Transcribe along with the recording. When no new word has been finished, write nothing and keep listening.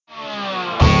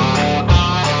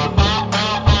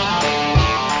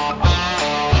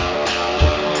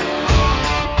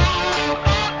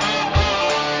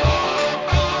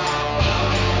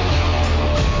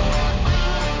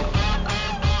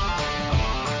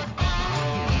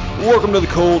Welcome to the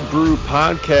Cold Brew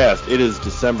Podcast. It is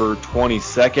December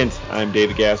 22nd. I'm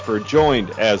David Gasper,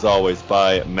 joined as always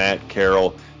by Matt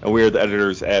Carroll, and we are the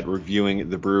editors at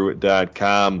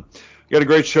reviewingthebrew.com. We got a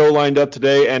great show lined up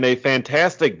today and a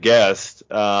fantastic guest.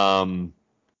 It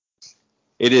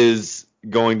is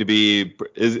going to be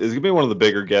one of the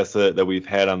bigger guests that we've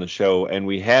had on the show, and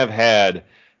we have had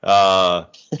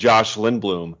Josh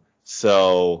Lindblom.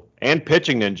 So, and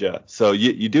Pitching Ninja. So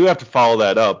you do have to follow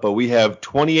that up. But we have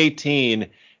 2018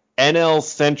 NL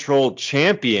Central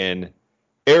champion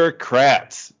Erik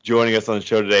Kratz joining us on the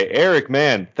show today. Erik,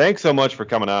 man, thanks so much for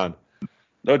coming on.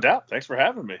 No doubt. Thanks for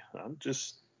having me. I'm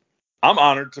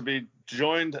honored to be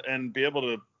joined and be able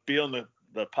to be on the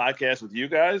podcast with you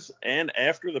guys and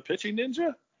after the Pitching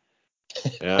Ninja.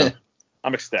 Yeah.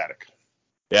 I'm ecstatic.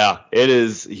 Yeah, it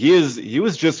is. He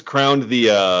was just crowned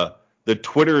the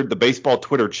baseball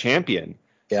Twitter champion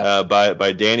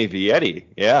by Danny Vietti.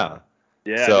 Yeah.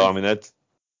 Yeah. So I mean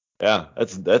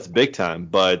that's big time.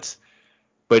 But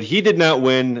he did not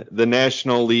win the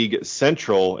National League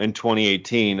Central in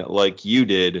 2018 like you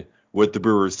did with the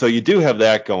Brewers. So you do have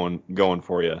that going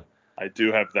for you. I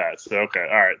do have that. So okay,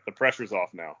 all right. The pressure's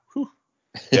off now. Whew.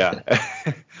 Yeah.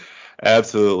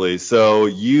 Absolutely. So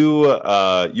you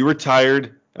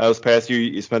retired this past year.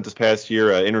 You spent this past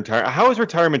year in retirement. How is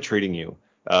retirement treating you?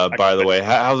 By the way,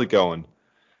 how's it going?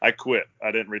 I quit.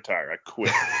 I didn't retire. I quit.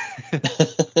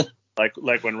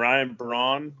 like when Ryan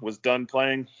Braun was done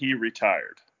playing, he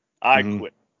retired. I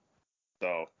quit.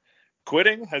 So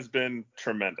quitting has been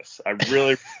tremendous. I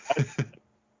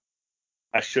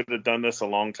should have done this a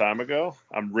long time ago.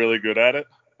 I'm really good at it.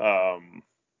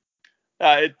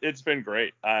 It's been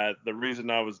great. The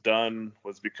reason I was done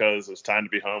was because it was time to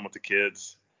be home with the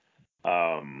kids.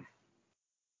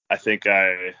 I think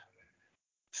I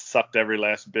sucked every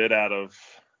last bit out of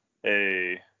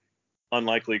a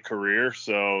unlikely career.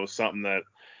 So something that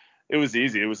it was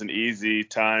easy. It was an easy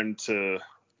time to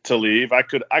leave. I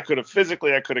could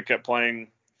have kept playing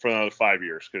for another 5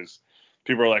 years because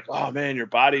people are like, oh man, your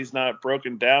body's not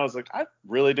broken down. I was like, I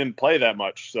really didn't play that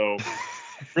much. So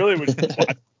really was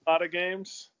watching a lot of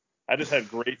games. I just had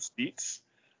great seats.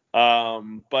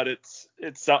 But it's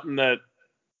something that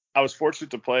I was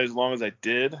fortunate to play as long as I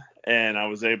did, and I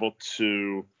was able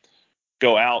to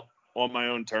go out on my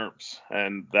own terms,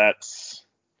 and that's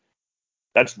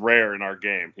rare in our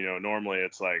game. You know, normally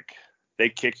it's like they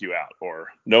kick you out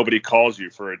or nobody calls you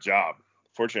for a job.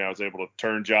 Fortunately, I was able to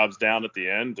turn jobs down at the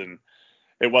end, and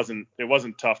it wasn't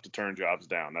tough to turn jobs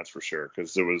down. That's for sure,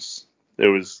 because it was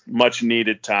much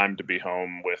needed time to be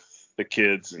home with the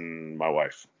kids and my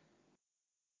wife.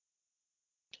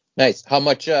 Nice. How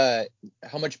much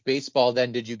baseball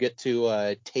then did you get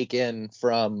to take in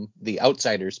from the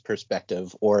outsider's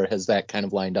perspective, or has that kind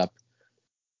of lined up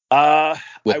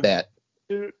with that?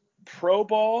 Pro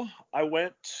ball, I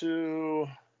went to,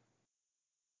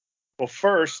 well,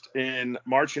 first in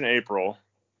March and April,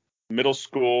 middle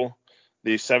school,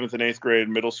 the 7th and 8th grade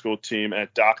middle school team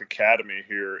at Dock Academy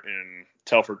here in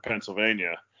Telford,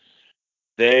 Pennsylvania.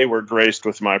 They were graced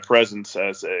with my presence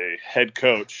as a head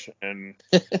coach, and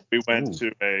we went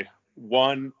to a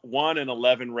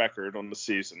 1-11 record on the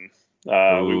season. We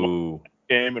won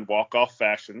the game in walk-off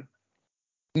fashion,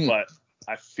 but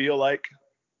I feel like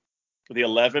the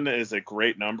 11 is a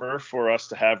great number for us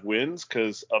to have wins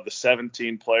because of the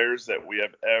 17 players that we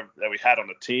had on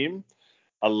the team.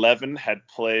 11 had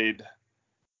played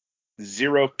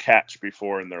 0 catch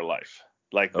before in their life.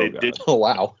 Like they did. Oh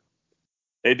wow.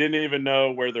 They didn't even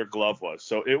know where their glove was.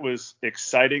 So it was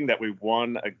exciting that we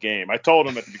won a game. I told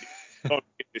them at the beginning of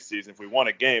the season, if we won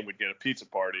a game, we'd get a pizza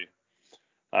party.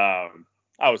 I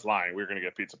was lying. We were going to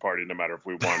get a pizza party no matter if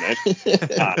we won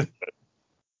it.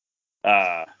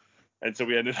 And so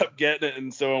we ended up getting it.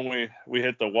 And so when we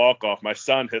hit the walk-off, my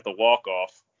son hit the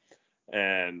walk-off.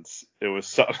 And it was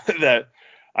something that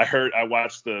I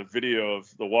watched the video of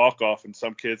the walk-off, and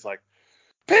some kid's like,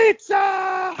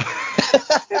 pizza!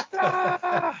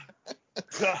 Pizza!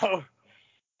 So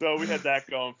we had that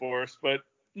going for us. But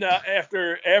no,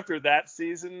 after that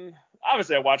season,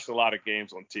 obviously I watched a lot of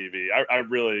games on TV. I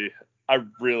really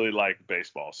like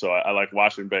baseball. So I like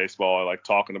watching baseball. I like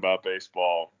talking about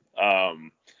baseball.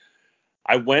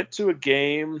 I went to a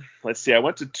game. I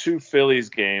went to 2 Phillies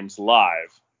games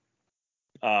live.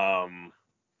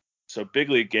 So big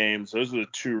league games. Those were the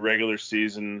 2 regular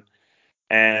season.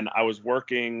 And I was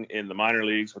working in the minor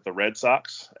leagues with the Red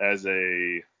Sox as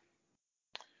a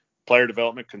player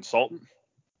development consultant.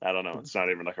 I don't know. It's not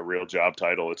even like a real job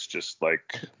title. It's just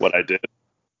like what I did.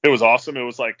 It was awesome. It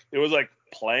was like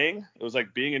playing. It was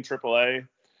like being in AAA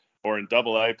or in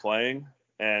AA playing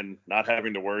and not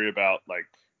having to worry about like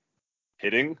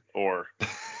hitting or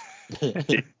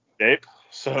shape.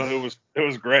 So it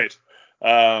was great.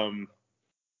 And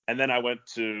then I went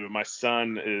to my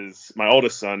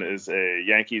oldest son is a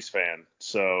Yankees fan.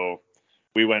 So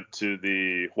we went to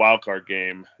the wild card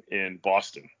game in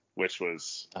Boston, which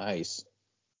was nice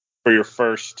for your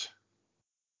first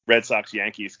Red Sox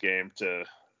Yankees game to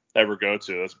ever go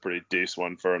to. That's a pretty decent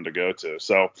one for him to go to.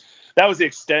 So that was the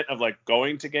extent of like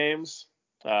going to games.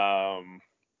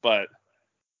 But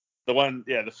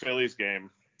the Phillies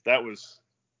game, it was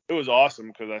awesome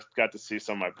because I got to see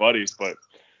some of my buddies, but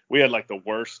we had like the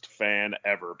worst fan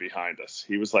ever behind us.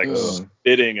 He was like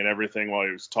spitting and everything while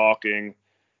he was talking.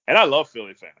 And I love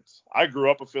Philly fans. I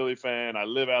grew up a Philly fan. I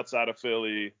live outside of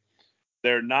Philly.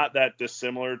 They're not that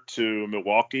dissimilar to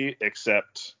Milwaukee,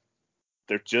 except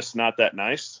they're just not that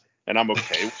nice. And I'm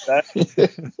okay with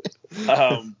that.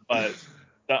 But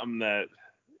something that,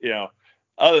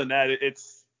 other than that,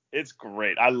 it's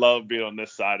great. I love being on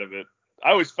this side of it.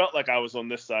 I always felt like I was on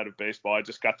this side of baseball. I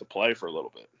just got to play for a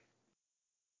little bit.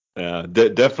 Yeah,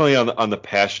 definitely on the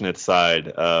passionate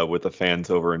side with the fans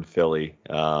over in Philly.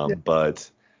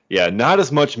 But yeah, not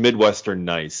as much Midwestern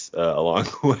nice along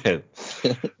with.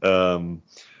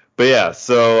 But yeah,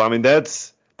 so I mean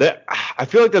that. I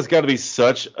feel like that's got to be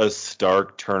such a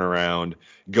stark turnaround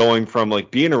going from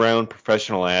like being around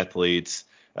professional athletes,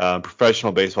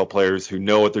 professional baseball players who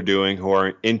know what they're doing, who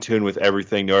are in tune with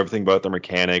everything, know everything about their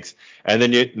mechanics, and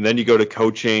then you go to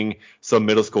coaching some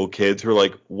middle school kids who are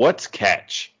like, what's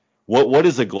catch? What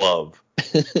is a glove?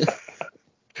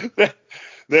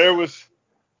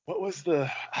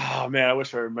 Oh man, I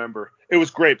wish I remember. It was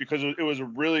great because it was a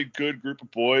really good group of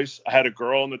boys. I had a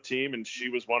girl on the team and she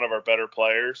was one of our better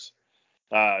players.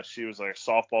 She was like a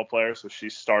softball player, so she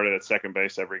started at second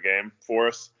base every game for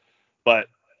us. But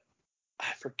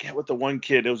I forget what the one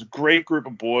kid, it was a great group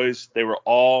of boys. They were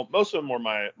most of them were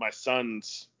my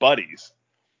son's buddies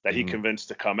that he convinced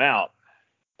to come out.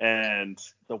 And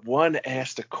the one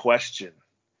asked a question.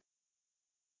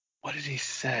 What did he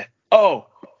say? Oh,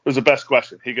 it was the best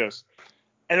question. He goes,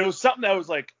 and it was something that was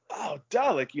like, oh,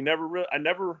 duh, like I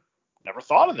never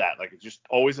thought of that. Like I just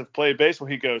always have played baseball.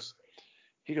 He goes,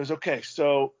 okay,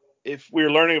 so if we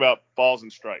were learning about balls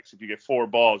and strikes, if you get 4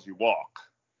 balls, you walk.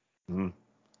 Mm-hmm.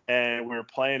 And we were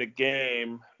playing a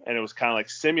game, and it was kind of like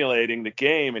simulating the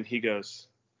game. And he got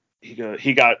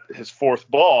his 4th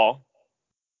ball,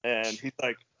 and he's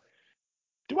like,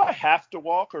 do I have to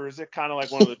walk, or is it kind of like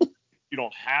one of the you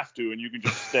don't have to, and you can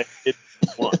just stay if you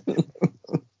want?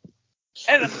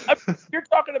 And you're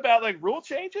talking about like rule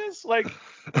changes, like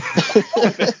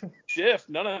shift,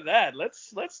 none of that.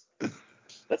 Let's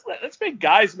make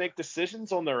guys make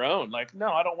decisions on their own. Like,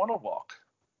 no, I don't want to walk.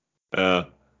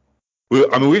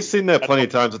 We've seen that plenty of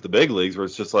times at the big leagues where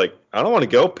it's just like, I don't want to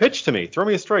go. Pitch to me. Throw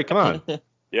me a strike. Come on.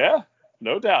 Yeah,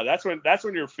 no doubt. That's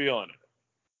when you're feeling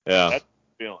it. Yeah. That's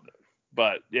feeling it.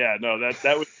 But yeah, no,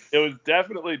 it was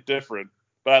definitely different.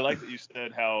 But I like that you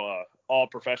said how all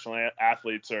professional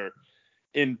athletes are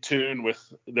in tune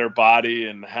with their body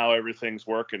and how everything's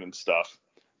working and stuff.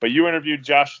 But you interviewed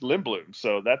Josh Lindblom,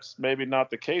 so that's maybe not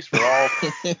the case for all.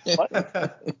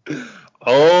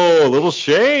 Oh, a little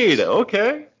shade.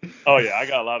 Okay. Oh yeah, I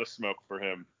got a lot of smoke for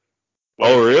him.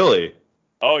 Oh really?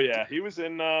 Oh yeah, he was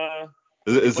in.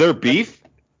 Is there beef?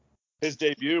 His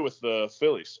debut with the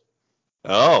Phillies.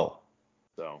 Oh.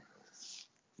 So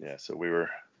yeah, so we were.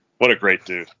 What a great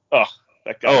dude. Oh,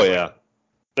 that guy. Oh yeah.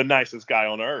 The nicest guy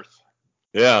on earth.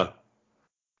 Yeah.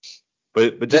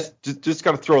 But just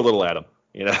got to throw a little at him,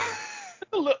 you know.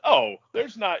 Oh,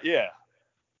 there's not. Yeah.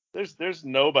 There's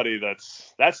nobody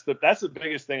that's the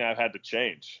biggest thing I've had to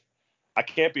change. I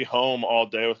can't be home all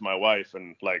day with my wife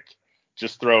and like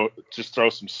just throw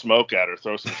some smoke at her,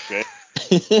 throw some shit.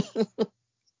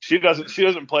 She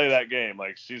doesn't play that game.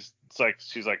 Like she's like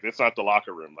it's not the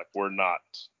locker room. Like we're not.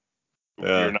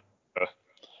 Yeah.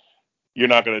 You're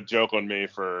not gonna joke on me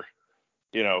for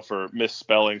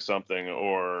misspelling something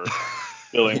or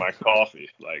spilling my coffee.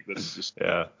 Like that's just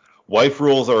Wife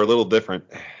rules are a little different.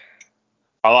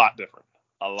 A lot different.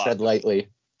 Tread lightly.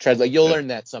 You'll learn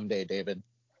that someday, David.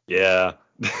 Yeah.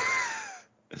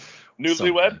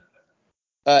 Newlywed?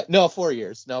 No, 4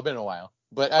 years. No, been a while.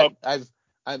 But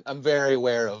I'm very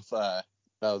aware of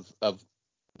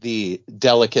the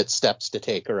delicate steps to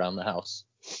take around the house.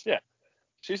 Yeah.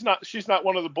 She's not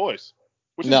one of the boys,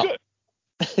 which is good.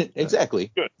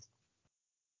 Exactly. Good.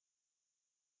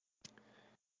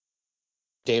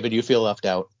 David, you feel left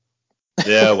out.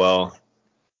 Yeah, well,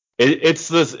 it's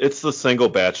the single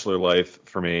bachelor life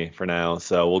for me for now.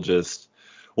 So we'll just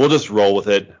roll with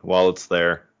it while it's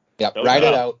there. Yep, ride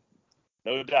it out.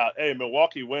 No doubt. Hey,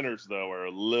 Milwaukee winners though are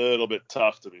a little bit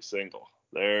tough to be single.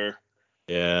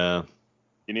 Yeah.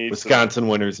 You need Wisconsin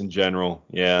winners in general.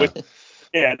 Yeah.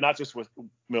 Yeah, not just with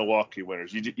Milwaukee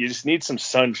winners. You just need some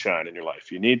sunshine in your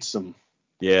life. You need some.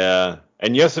 Yeah.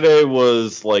 And yesterday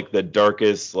was like the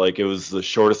darkest, like it was the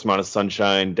shortest amount of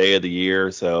sunshine day of the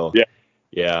year. So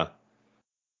yeah.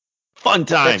 Fun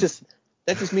time.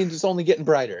 That just means it's only getting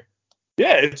brighter.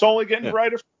 Yeah, it's only getting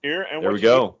brighter from here. And there we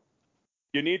go.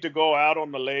 You need to go out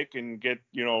on the lake and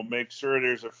make sure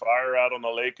there's a fire out on the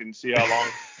lake and see how long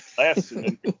it lasts, and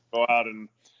then go out and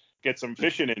get some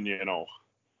fishing in you,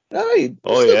 Oh, you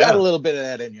still got a little bit of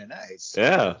that in you. Nice.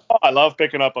 Yeah. Oh, I love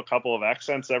picking up a couple of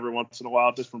accents every once in a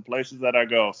while, different places that I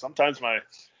go. Sometimes my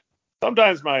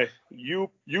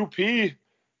UP,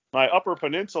 my Upper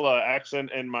Peninsula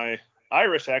accent and my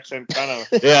Irish accent kind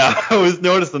of. Yeah, I was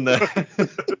noticing that.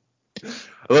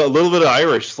 A little bit of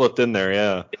Irish slipped in there,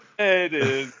 yeah. It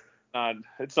is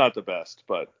it's not the best,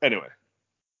 but anyway.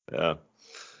 Yeah.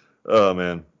 Oh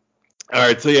man. All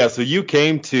right, so you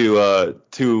came to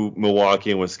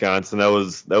Milwaukee in Wisconsin. That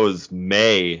was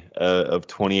May of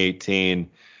 2018.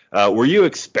 Were you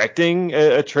expecting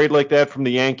a trade like that from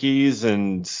the Yankees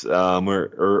and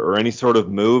or any sort of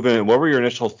move? And what were your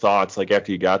initial thoughts like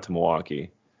after you got to Milwaukee?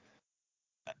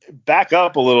 Back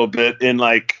up a little bit in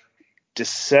like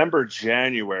December,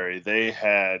 January, they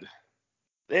had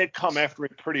come after me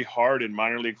pretty hard in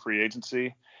minor league free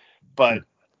agency, but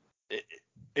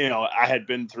I had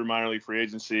been through minor league free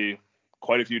agency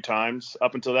quite a few times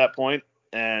up until that point,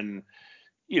 and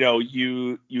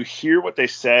you hear what they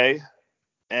say,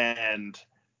 and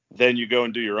then you go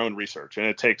and do your own research, and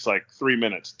it takes like 3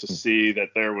 minutes to see that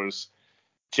there was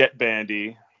Jet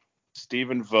Bandy,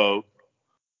 Stephen Vogt,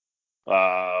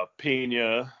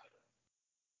 Pena.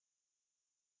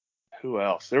 Who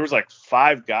else? There was like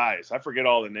 5 guys. I forget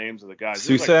all the names of the guys.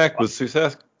 Susak, was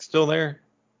Susak still there?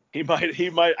 He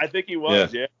might. I think he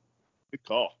was. Yeah. Good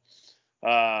call.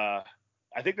 I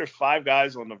think there's 5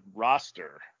 guys on the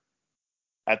roster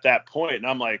at that point, and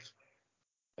I'm like,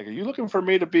 are you looking for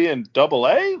me to be in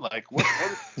Double-A? Like, what?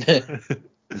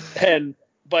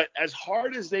 But as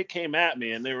hard as they came at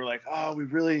me, and they were like, oh, we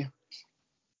really,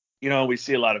 we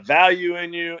see a lot of value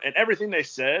in you, and everything they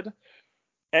said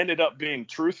ended up being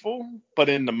truthful, but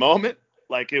in the moment,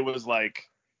 like, it was like,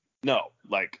 no,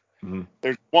 like,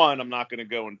 there's one, I'm not going to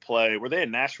go and play. Were they in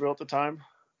Nashville at the time?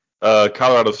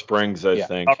 Colorado Springs, I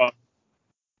think.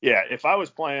 Yeah, if I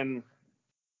was playing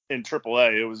in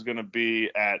AAA, it was going to be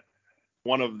at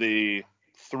one of the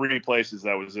 3 places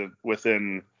that was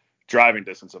within driving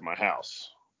distance of my house.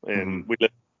 And we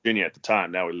lived in Virginia at the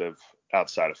time. Now we live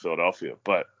outside of Philadelphia.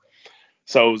 But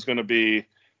so it was going to be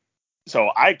 –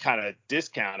 so I kind of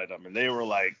discounted them. And they were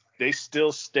like – they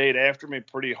still stayed after me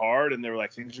pretty hard. And they were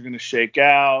like, things are going to shake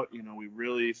out. We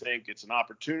really think it's an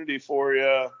opportunity for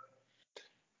you.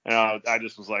 And I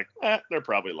just was like, they're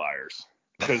probably liars.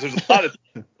 Because there's a lot of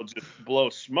people just blow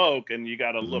smoke, and you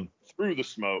got to look through the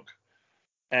smoke.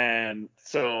 And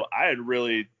so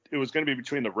it was going to be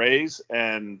between the Rays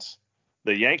and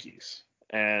the Yankees.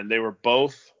 And they were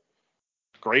both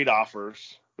great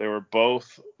offers. They were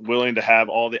both willing to have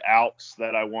all the outs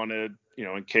that I wanted,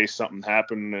 in case something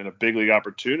happened in a big league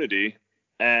opportunity.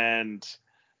 And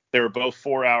they were both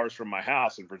 4 hours from my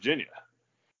house in Virginia.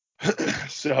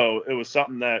 So it was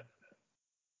something that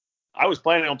I was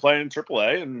planning on playing in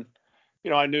AAA. And,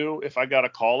 I knew if I got a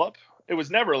call up, it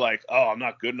was never like, oh, I'm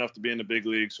not good enough to be in the big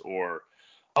leagues, or,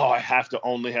 oh, I have to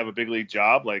only have a big league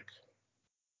job. Like,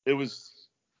 it was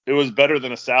better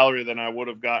than a salary than I would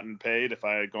have gotten paid if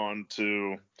I had gone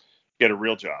to get a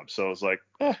real job. So it was like,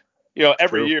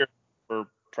 every year for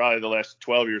probably the last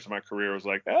 12 years of my career was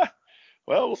like,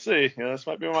 well, we'll see. This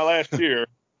might be my last year.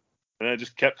 And I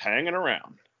just kept hanging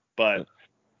around. But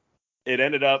it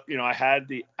ended up, I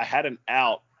had an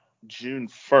out June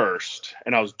 1st,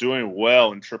 and I was doing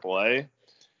well in AAA.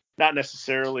 Not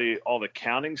necessarily all the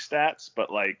counting stats,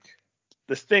 but like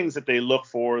the things that they look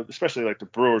for, especially like the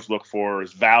Brewers look for,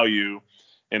 is value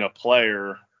in a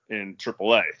player in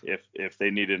AAA if they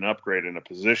needed an upgrade in a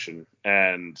position.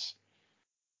 And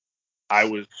I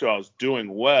was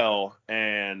doing well,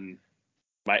 and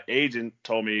my agent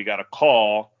told me he got a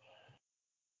call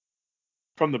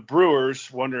from the Brewers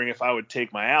wondering if I would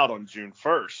take my out on June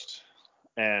 1st.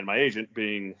 And my agent,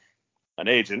 being an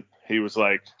agent, he was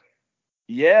like,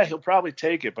 yeah, he'll probably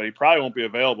take it, but he probably won't be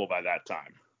available by that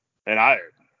time. And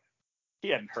he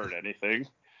hadn't heard anything.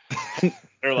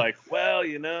 They're like, well,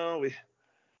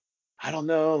 I don't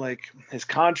know, like his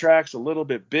contract's a little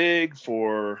bit big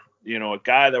for, a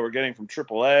guy that we're getting from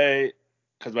AAA,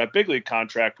 because my big league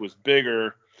contract was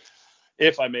bigger.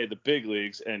 if I made the big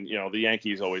leagues, and the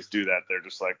Yankees always do that. They're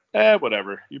just like,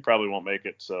 whatever, you probably won't make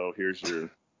it, so here's your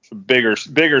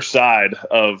bigger side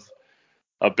of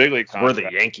a big league contract. We're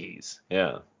the Yankees.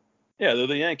 Yeah, they're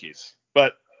the Yankees,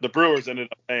 but the Brewers ended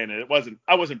up paying it.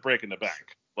 I wasn't breaking the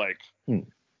bank. Like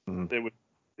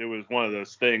it was one of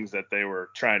those things that they were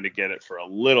trying to get it for a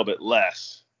little bit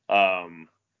less.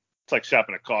 It's like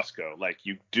shopping at Costco. Like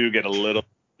you do get a little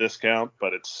discount,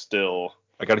 but it's still.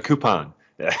 I got a coupon.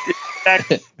 Yeah.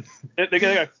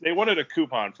 They wanted a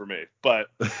coupon for me, but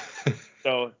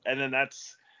so and then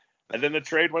the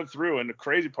trade went through, and the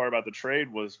crazy part about the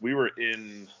trade was we were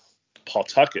in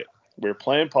Pawtucket. We were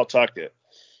playing Pawtucket,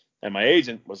 and my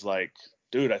agent was like,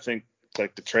 "Dude, I think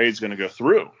like the trade's gonna go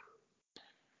through."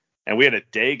 And we had a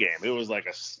day game. It was like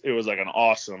an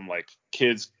awesome like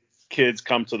kids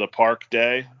come to the park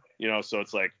day, so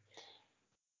it's like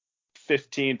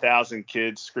 15,000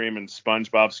 kids screaming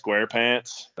SpongeBob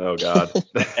SquarePants. Oh God.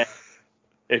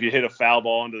 If you hit a foul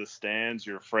ball into the stands,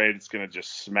 you're afraid it's going to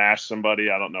just smash somebody.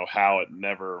 I don't know how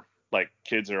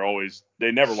kids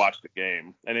they never watch the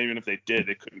game. And even if they did,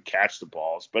 they couldn't catch the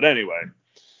balls. But anyway,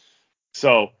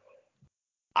 so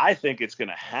I think it's going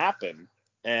to happen.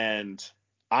 And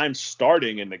I'm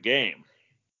starting in the game.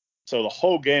 So the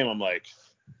whole game, I'm like,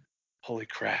 holy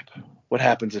crap, what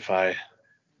happens if I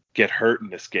get hurt in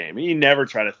this game? And you never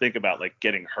try to think about like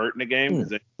getting hurt in a game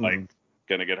because it's like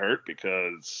going to get hurt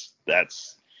because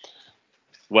that's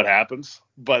what happens.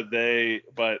 But I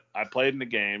played in the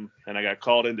game and I got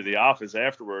called into the office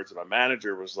afterwards, and my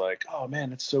manager was like, "Oh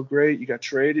man, that's so great. You got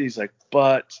traded." He's like,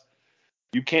 "But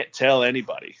you can't tell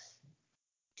anybody."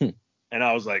 And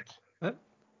I was like, "What?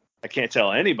 I can't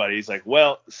tell anybody." He's like,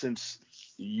 "Well, since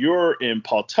you're in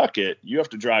Pawtucket, you have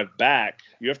to drive back.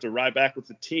 You have to ride back with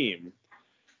the team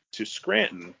to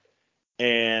Scranton,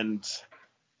 and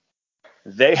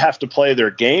they have to play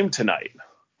their game tonight.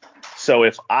 So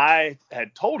if I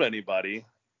had told anybody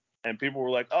and people were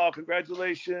like, oh,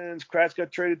 congratulations, Kratz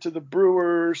got traded to the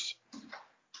Brewers,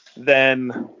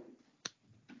 then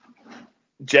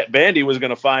Jet Bandy was going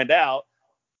to find out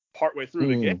partway through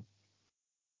the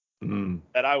game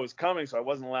that I was coming, so I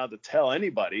wasn't allowed to tell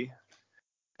anybody.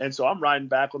 And so I'm riding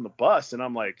back on the bus, and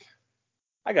I'm like,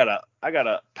 I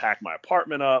gotta pack my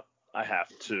apartment up. I had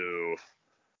to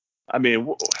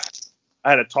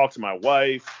talk to my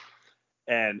wife,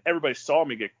 and everybody saw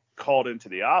me get called into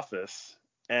the office.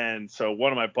 And so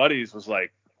one of my buddies was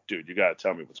like, dude, you got to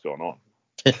tell me what's going on.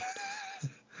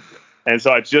 And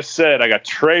so I just said I got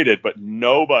traded, but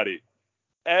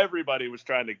everybody was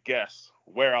trying to guess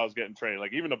where I was getting traded.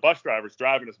 Like even the bus driver's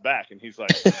driving us back, and he's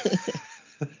like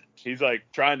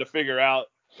trying to figure out.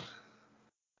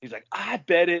 He's like, I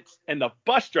bet it's, and the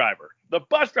bus driver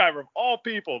of all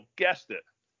people guessed it.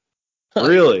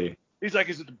 Really? He's like,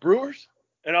 is it the Brewers?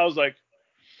 And I was like,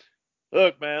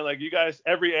 look, man, like you guys,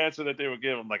 every answer that they would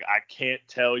give, I'm like, I can't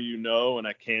tell you no, and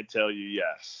I can't tell you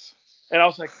yes. And I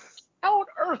was like, how on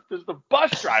earth does the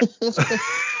bus driver?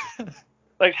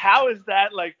 Like, how is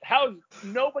that? Like, how has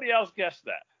nobody else guessed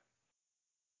that?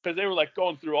 Because they were like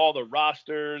going through all the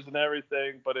rosters and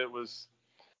everything, but it was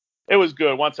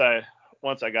good. Once I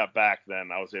got back,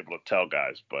 then I was able to tell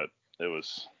guys, but it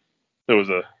was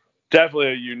definitely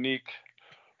a unique,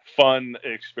 fun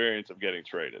experience of getting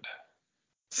traded.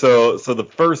 So the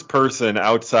first person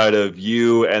outside of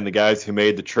you and the guys who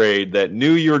made the trade that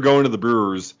knew you were going to the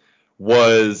Brewers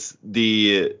was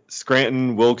the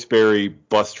Scranton Wilkes-Barre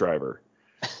bus driver.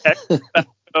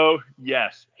 Oh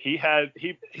yes, I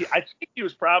think he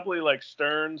was probably like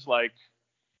Stearns, like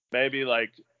maybe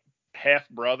like half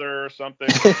brother or something.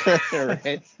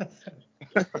 Right.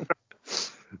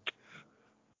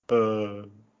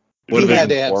 He had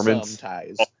to have some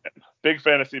ties. Big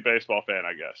fantasy baseball fan,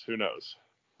 I guess. Who knows?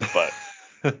 But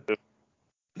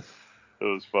it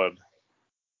was fun.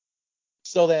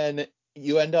 So then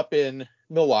you end up in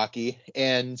Milwaukee,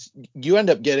 and you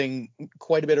end up getting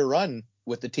quite a bit of run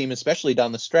with the team, especially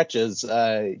down the stretches.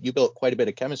 You built quite a bit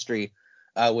of chemistry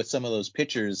with some of those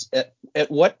pitchers.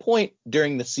 At what point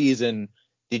during the season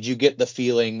did you get the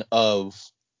feeling of,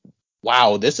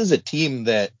 wow, this is a team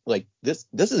that like this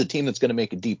is a team that's going to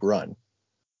make a deep run?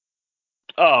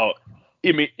 Oh,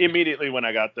 immediately when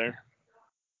I got there.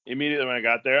 I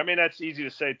mean, that's easy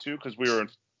to say too, because we were in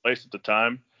place at the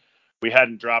time. We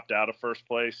hadn't dropped out of first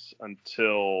place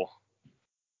until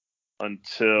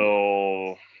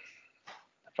if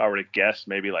I were to guess,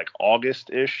 maybe like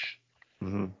August-ish.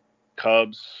 Mm-hmm.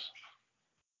 Cubs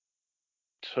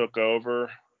took over,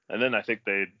 and then I think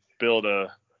they built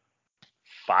a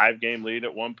 5-game lead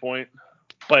at one point.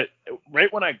 But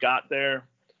right when I got there,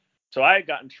 so I had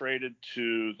gotten traded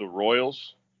to the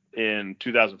Royals in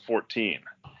 2014,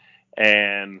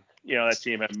 and that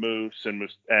team had Moose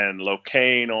and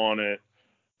Locane on it,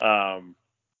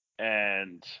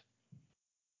 and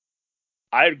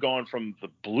I had gone from the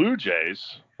Blue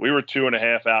Jays, we were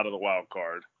 2.5 out of the wild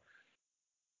card,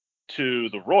 to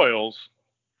the Royals,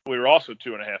 we were also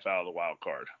 2.5 out of the wild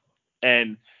card.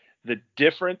 And the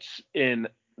difference in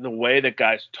the way that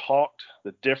guys talked,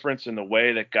 the difference in the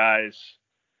way that guys,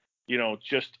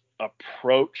 just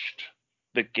approached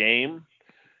the game,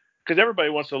 because everybody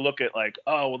wants to look at like,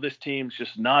 oh, well, this team's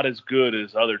just not as good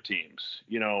as other teams.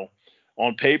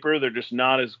 On paper, they're just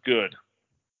not as good.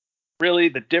 Really,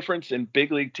 the difference in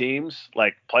big league teams,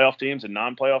 like playoff teams and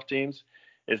non-playoff teams,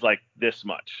 is like this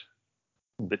much.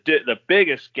 The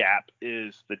biggest gap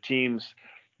is the teams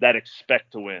that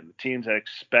expect to win, the teams that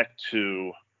expect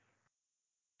to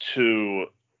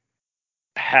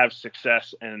have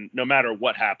success, and no matter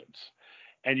what happens,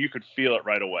 and you could feel it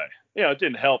right away. It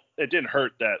didn't help. It didn't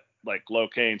hurt that like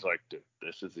Locane's like, dude,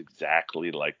 this is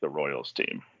exactly like the Royals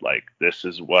team. Like, this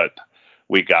is what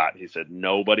we got. He said,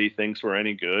 nobody thinks we're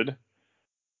any good,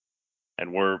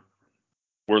 and we're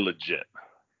legit.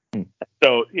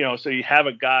 So, so you have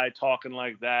a guy talking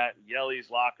like that.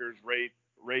 Yelly's lockers right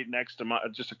next to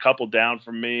just a couple down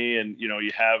from me. And,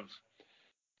 you have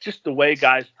just the way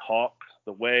guys talk,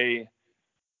 the way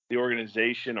the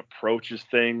organization approaches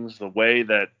things, the way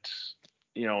that,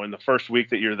 in the first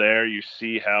week that you're there, you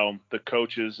see how the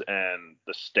coaches and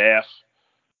the staff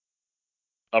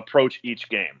approach each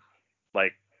game.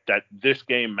 Like, that this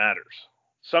game matters.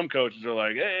 Some coaches are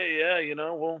like, hey,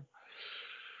 yeah, well,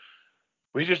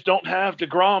 we just don't have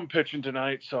DeGrom pitching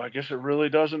tonight, so I guess it really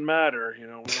doesn't matter.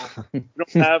 We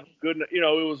don't have good.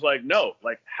 It was like, no,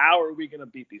 like, how are we going to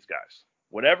beat these guys?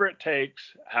 Whatever it takes,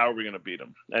 how are we going to beat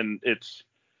them? And it's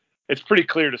pretty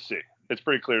clear to see. It's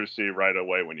pretty clear to see right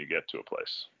away when you get to a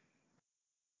place.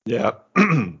 Yeah,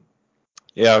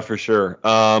 yeah, for sure.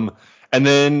 And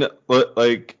then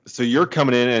like, so you're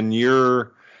coming in and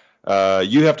you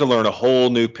have to learn a whole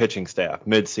new pitching staff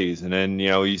mid-season, and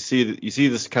you see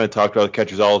this kind of talked about with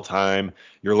catchers all the time.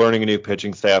 You're learning a new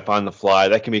pitching staff on the fly.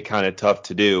 That can be kind of tough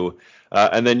to do.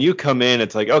 And then you come in,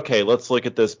 it's like, okay, let's look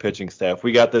at this pitching staff.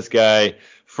 We got this guy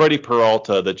Freddie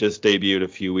Peralta that just debuted a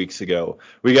few weeks ago.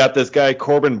 We got this guy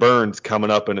Corbin Burns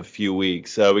coming up in a few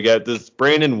weeks. We got this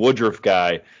Brandon Woodruff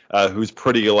guy who's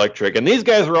pretty electric, and these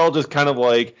guys are all just kind of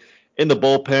like in the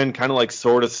bullpen, kind of like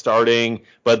sort of starting,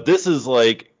 but this is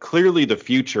like clearly the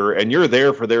future, and you're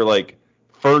there for their like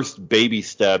first baby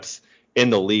steps in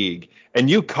the league. And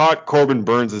you caught Corbin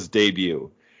Burns' debut,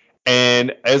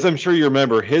 and as I'm sure you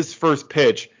remember, his first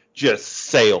pitch just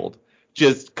sailed,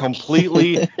 just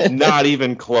completely not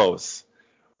even close.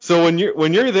 So when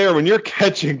you're there, when you're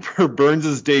catching for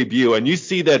Burns' debut, and you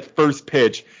see that first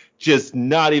pitch just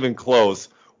not even close,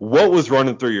 what was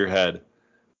running through your head?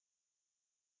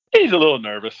 He's a little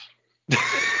nervous.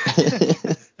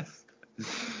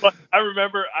 But I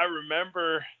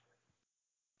remember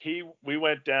we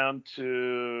went down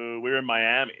to, we were in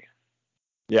Miami.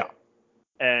 Yeah.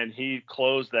 And he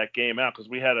closed that game out because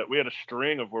we had a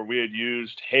string of where we had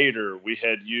used Hader, we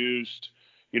had used,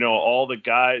 all the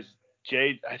guys.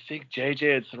 I think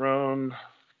JJ had thrown,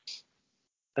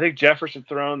 I think Jefferson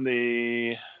thrown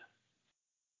the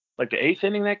 8th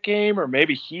inning that game, or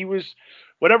maybe he was,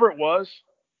 whatever it was.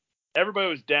 Everybody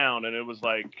was down, and it was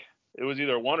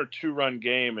either a 1 or 2 run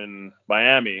game in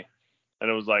Miami, and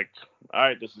it was like, all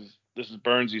right, this is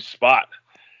Burns' spot.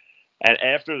 And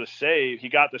after the save, he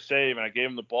got the save, and I gave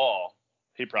him the ball.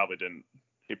 He probably didn't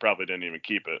even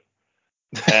keep it.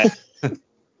 And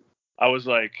I was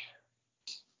like,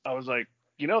 that was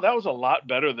a lot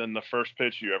better than the first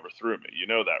pitch you ever threw me. You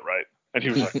know that, right? And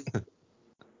he was like,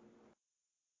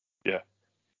 yeah.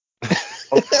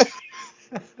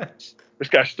 This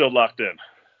guy's still locked in.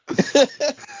 But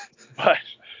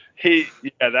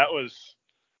that was,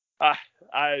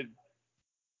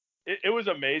 it was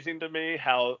amazing to me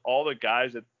how all the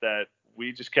guys that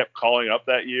we just kept calling up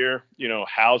that year,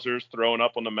 Hauser's throwing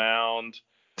up on the mound,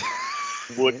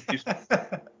 Woody's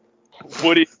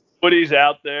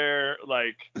out there,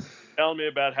 like, telling me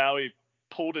about how he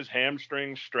pulled his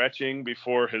hamstring stretching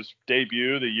before his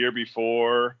debut the year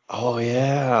before. Oh,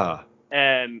 yeah.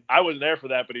 And I wasn't there for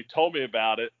that, but he told me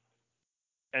about it.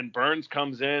 And Burns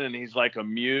comes in and he's like a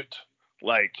mute.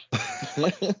 Like,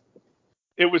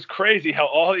 it was crazy how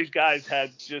all these guys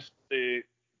had just a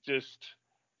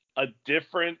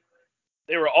different,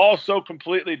 they were all so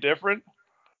completely different.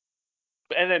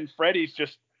 And then Freddie's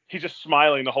he's just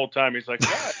smiling the whole time. He's like,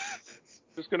 yeah,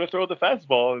 just going to throw the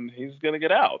fastball and he's going to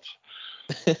get out.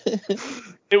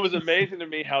 It was amazing to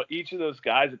me how each of those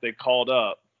guys that they called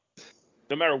up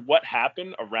no matter what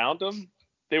happened around them,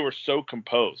 they were so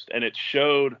composed, and it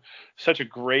showed such a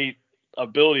great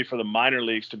ability for the minor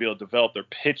leagues to be able to develop their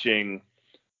pitching,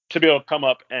 to be able to come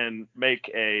up and make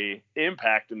a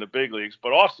impact in the big leagues,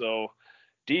 but also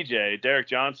Derek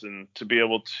Johnson, to be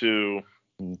able to,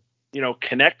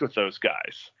 connect with those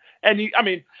guys. And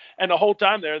and the whole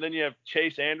time there, then you have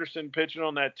Chase Anderson pitching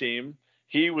on that team.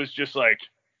 He was just like,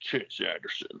 Chase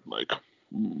Anderson, like,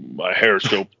 my hair's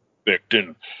so picked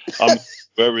and I'm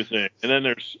everything. And then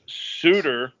there's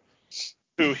Suter,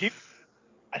 who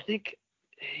I think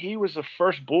he was the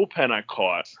first bullpen I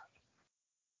caught.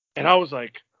 And I was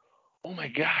like, oh my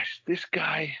gosh, this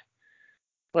guy,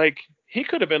 like, he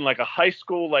could have been like a high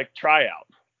school, like, tryout.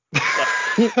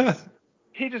 Like,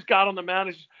 he just got on the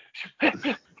mound and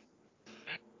he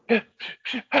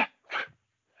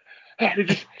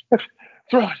just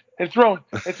throwing. He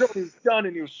was done,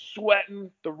 and he was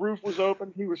sweating. The roof was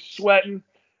open. He was sweating.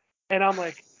 And I'm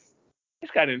like,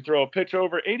 this guy didn't throw a pitch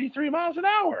over 83 miles an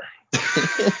hour.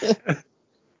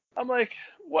 I'm like,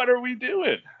 what are we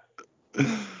doing?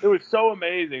 It was so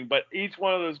amazing. But each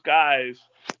one of those guys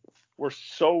were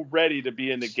so ready to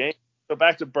be in the game. So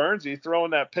back to Bernsey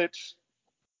throwing that pitch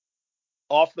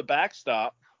off the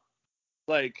backstop,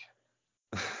 like,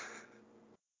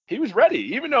 he was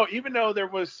ready. Even though there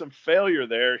was some failure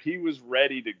there, he was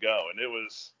ready to go, and it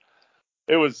was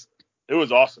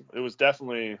awesome. It was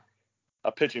definitely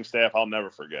a pitching staff I'll never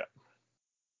forget.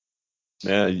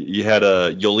 Yeah, you had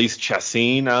Yolis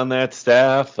Chassin on that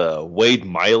staff. Wade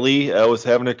Miley was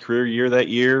having a career year that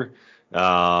year.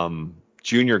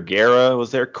 Junior Guerra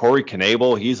was there. Corey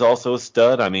Knebel, he's also a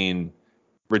stud. I mean,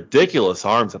 ridiculous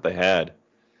arms that they had.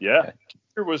 Yeah.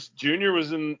 Junior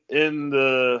was in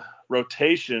the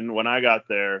rotation when I got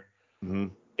there. Mm-hmm.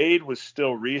 Aid was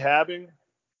still rehabbing,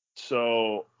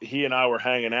 so he and I were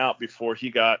hanging out before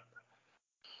he got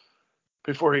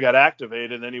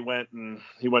activated. Then he went to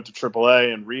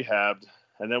AAA and rehabbed,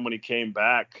 and then when he came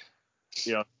back,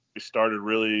 he started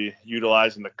really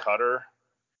utilizing the cutter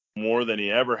more than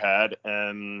he ever had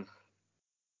and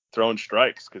throwing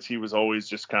strikes, because he was always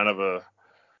just kind of a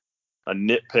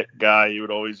nitpick guy. You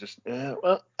would always just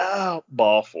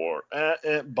ball 4,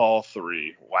 ball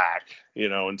 3, whack.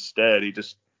 Instead he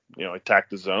just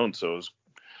attacked the zone. So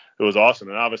it was awesome.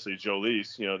 And obviously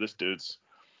Jolis, this dude's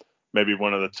maybe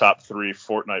one of the top 3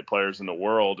 Fortnite players in the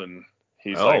world, and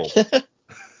he's like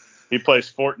he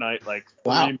plays Fortnite like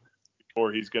 3 minutes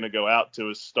before he's going to go out to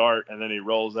his start, and then he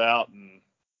rolls out and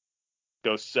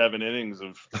goes 7 innings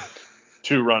of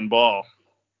 2-run ball.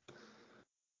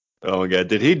 Oh my God.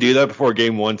 Did he do that before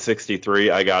game 163?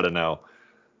 I got to know.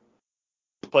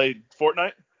 Played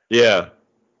Fortnite? Yeah.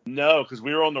 No, because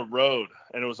we were on the road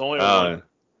and it was only one.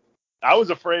 I was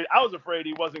afraid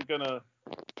he wasn't gonna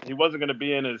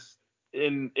be in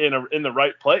the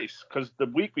right place, because the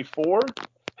week before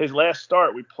his last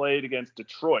start we played against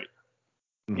Detroit.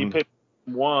 Mm-hmm. He pitched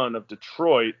one of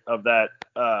Detroit of that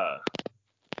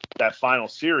final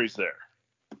series there,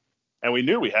 and we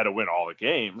knew we had to win all the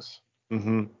games.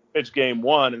 Mm-hmm. Pitched game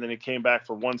 1, and then he came back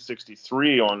for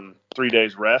 163 on 3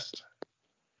 days rest.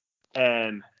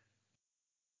 And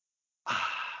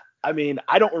I mean,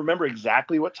 I don't remember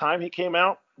exactly what time he came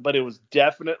out, but it was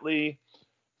definitely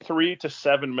 3 to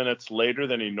 7 minutes later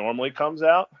than he normally comes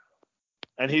out.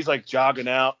 And he's like jogging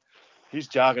out. He's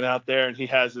jogging out there, and he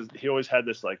always had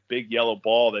this like big yellow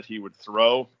ball that he would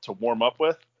throw to warm up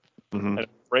with. Mm-hmm. And it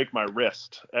would break my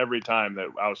wrist every time that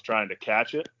I was trying to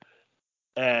catch it.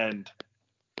 And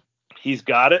he's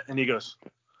got it, and he goes,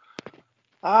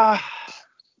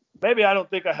 maybe I don't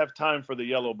think I have time for the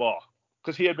yellow ball,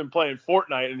 because he had been playing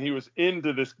Fortnite and he was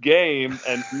into this game,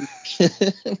 and so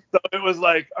it was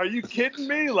like, are you kidding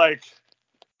me? Like,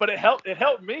 but it helped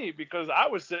me, because I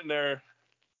was sitting there,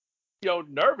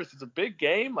 nervous. It's a big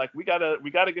game. Like, we gotta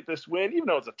get this win, even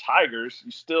though it's a Tigers. You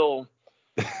still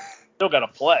gotta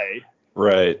play,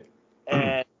 right?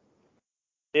 And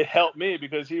it helped me,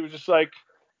 because he was just like,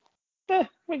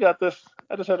 we got this.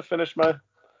 I just had to finish my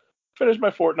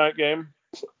Fortnite game.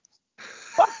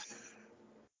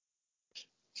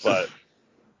 But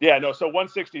yeah, no. So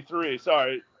 163.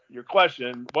 Sorry, your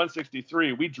question.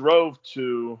 163. We drove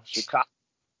to Chicago,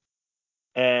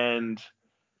 and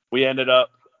we ended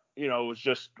up, it was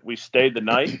just, we stayed the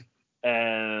night,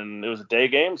 and it was a day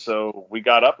game, so we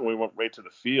got up and we went right to the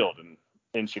field. And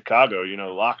in Chicago,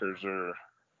 lockers are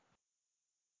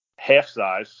half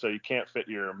size, so you can't fit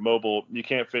the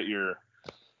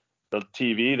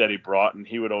TV that he brought, and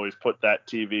he would always put that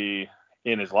TV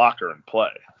in his locker and play.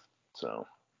 So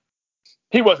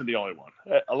he wasn't the only one.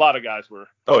 A lot of guys were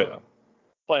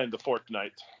playing the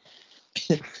Fortnite.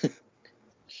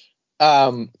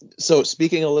 So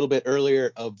speaking a little bit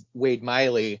earlier of Wade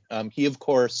Miley, he of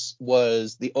course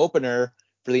was the opener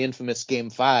for the infamous Game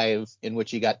 5 in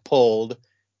which he got pulled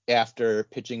after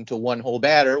pitching to one whole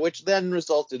batter, which then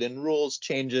resulted in rules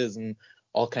changes and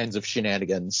all kinds of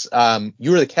shenanigans.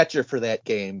 You were the catcher for that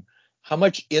game. How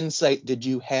much insight did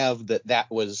you have that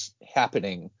was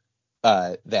happening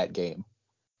that game?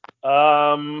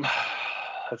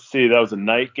 Let's see, that was a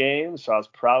night game, so I was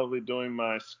probably doing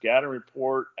my scatter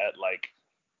report at like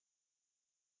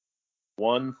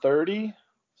 1:30.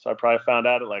 So I probably found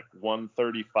out at like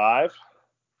 1:35.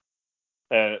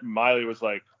 And Miley was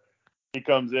like, he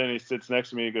comes in, he sits next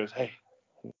to me, he goes, "Hey,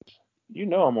 you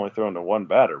know I'm only throwing to one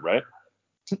batter, right?"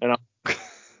 And I'm,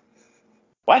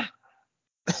 "What?"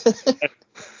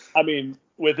 I mean,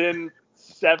 within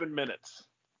 7 minutes,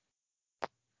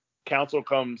 counsel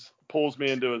comes, pulls me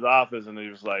into his office, and he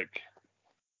was like,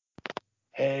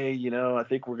 "Hey, I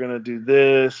think we're going to do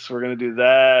this, we're going to do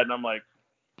that." And I'm like,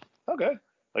 "Okay."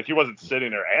 Like, he wasn't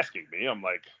sitting there asking me. I'm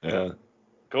like, Yeah.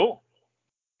 "Cool.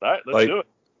 All right, let's do it."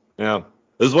 Yeah.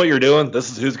 This is what you're doing.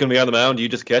 This is who's going to be on the mound. You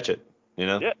just catch it,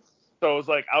 Yeah. So it was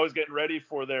like I was getting ready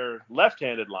for their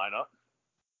left-handed lineup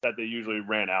that they usually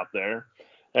ran out there.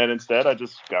 And instead, I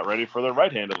just got ready for their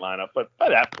right-handed lineup. But by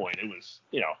that point, it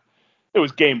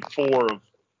was game 4 of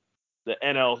the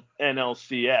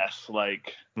NLCS.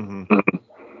 Like, I'm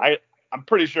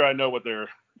pretty sure I know what we're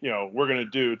going to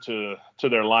do to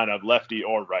their lineup, lefty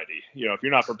or righty. If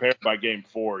you're not prepared by game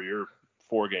 4, you're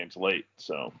 4 games late.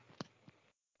 So.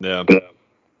 Yeah,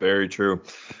 very true.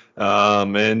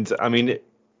 And I mean,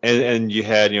 and you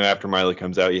had, after Miley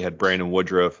comes out, you had Brandon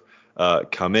Woodruff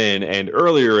come in, and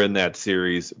earlier in that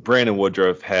series, Brandon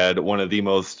Woodruff had one of the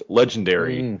most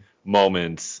legendary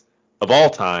moments of all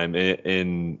time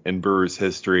in Brewers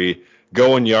history,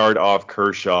 going yard off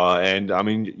Kershaw. And I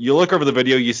mean, you look over the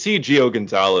video, you see Gio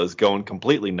Gonzalez going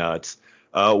completely nuts.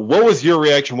 What was your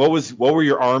reaction? What were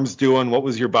your arms doing? What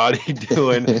was your body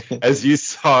doing as you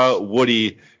saw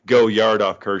Woody go yard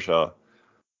off Kershaw?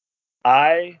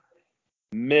 I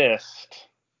missed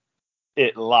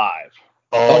it live.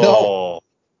 Oh no.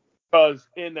 Because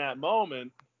in that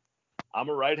moment, I'm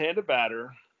a right-handed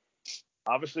batter.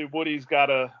 Obviously, Woody's got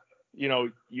to,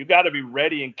 you got to be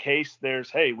ready in case there's,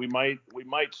 hey, we might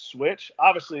switch.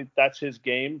 Obviously, that's his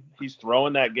game. He's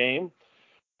throwing that game.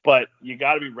 But you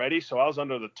got to be ready. So I was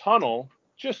under the tunnel,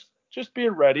 just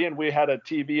being ready. And we had a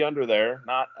TV under there,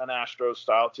 not an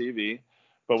Astro-style TV,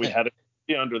 but we had a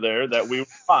TV under there that we would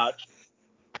watch.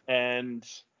 And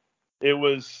it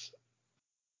was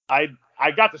I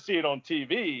got to see it on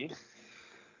TV,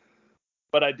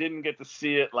 but I didn't get to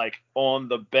see it like on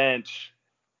the bench.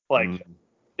 Like I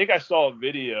think I saw a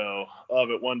video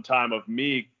of it one time of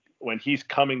me when he's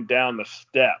coming down the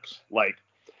steps, like,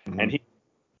 and he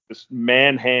just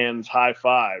man hands, high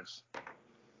fives,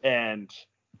 and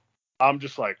I'm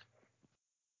just like,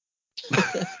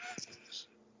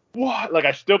 what? Like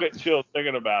I still get chills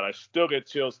thinking about it. I still get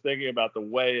chills thinking about the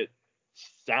way it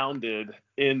sounded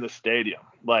in the stadium.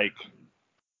 Like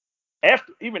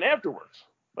even afterwards,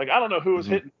 like I don't know who was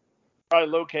hitting,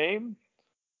 probably Locaine,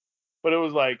 but it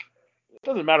was like it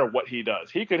doesn't matter what he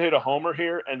does. He could hit a homer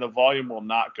here, and the volume will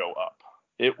not go up.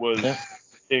 It was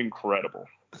incredible.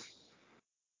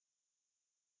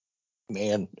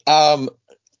 Man,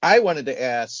 I wanted to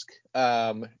ask.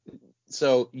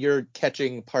 So your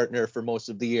catching partner for most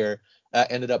of the year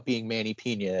ended up being Manny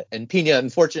Pena, and Pena,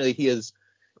 unfortunately, he is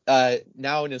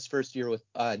now in his first year with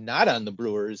not on the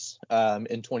Brewers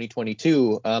in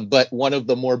 2022, but one of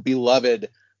the more beloved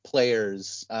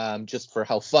players just for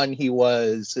how fun he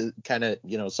was, kind of,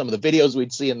 some of the videos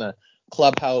we'd see in the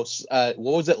clubhouse. What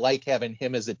was it like having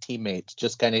him as a teammate?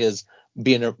 Just kind of his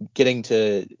getting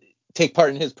to take part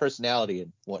in his personality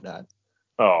and whatnot.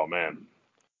 Oh man,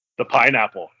 the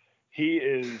pineapple. He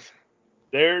is.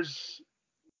 There's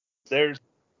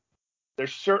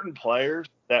certain players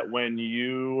that when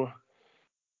you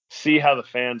see how the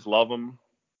fans love them,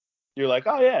 you're like,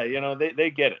 oh yeah, they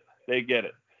get it. They get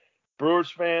it.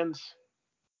 Brewers fans,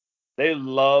 they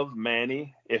love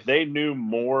Manny. If they knew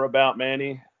more about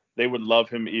Manny, they would love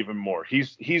him even more.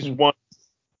 He's one.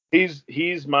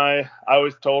 He's my. I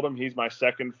always told him he's my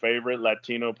second favorite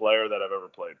Latino player that I've ever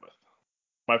played with.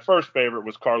 My first favorite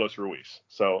was Carlos Ruiz,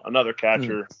 so another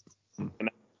catcher. And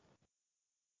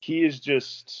he is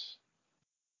just.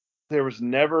 There was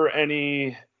never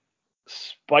any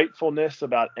spitefulness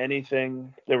about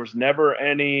anything. There was never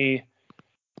any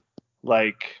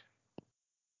like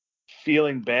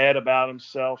feeling bad about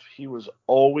himself. He was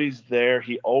always there.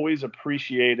 He always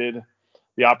appreciated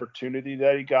the opportunity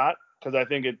that he got, because I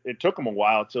think it took him a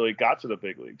while till he got to the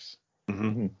big leagues.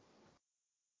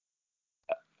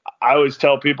 I always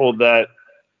tell people that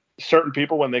certain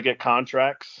people, when they get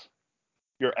contracts,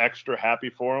 you're extra happy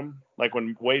for them. Like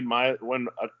when when a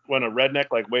redneck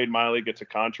like Wade Miley gets a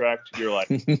contract, you're like,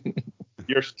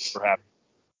 you're super happy.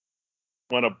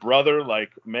 When a brother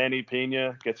like Manny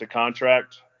Pena gets a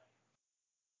contract,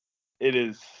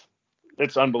 it's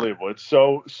unbelievable. It's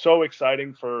so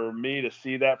exciting for me to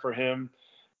see that for him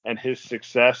and his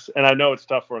success. And I know it's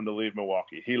tough for him to leave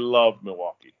Milwaukee. He loved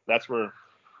Milwaukee. That's where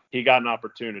he got an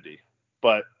opportunity.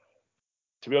 But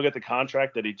to be able to get the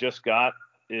contract that he just got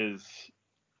is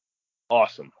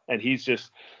awesome. And he's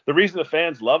just – the reason the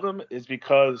fans love him is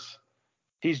because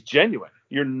he's genuine.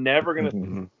 You're never going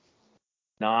to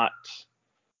not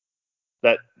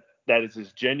that is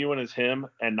as genuine as him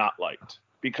and not liked,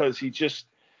 because he's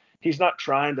not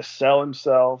trying to sell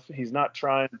himself. He's not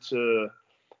trying to,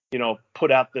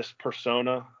 put out this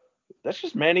persona. That's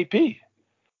just Manny P.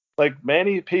 Like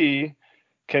Manny P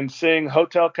can sing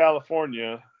Hotel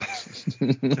California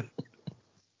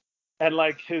and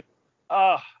like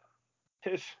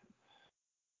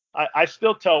I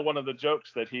still tell one of the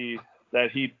jokes that he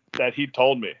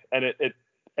told me, and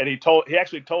he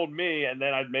actually told me, and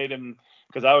then I made him,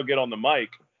 because I would get on the mic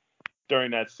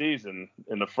during that season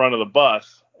in the front of the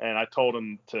bus, and I told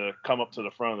him to come up to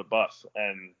the front of the bus,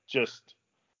 and just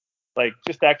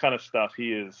that kind of stuff.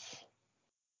 He's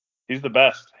the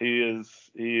best. He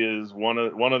is one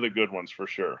of the good ones for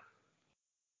sure.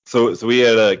 So we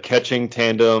had a catching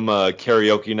tandem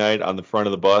karaoke night on the front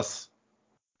of the bus.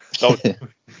 So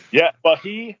yeah, but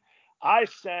I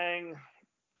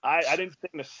didn't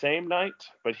sing the same night,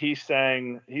 but he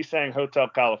sang Hotel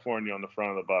California on the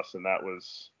front of the bus, and that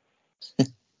was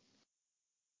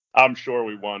I'm sure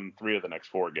we won 3 of the next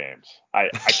 4 games.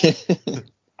 I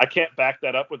can't back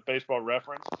that up with Baseball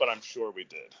Reference, but I'm sure we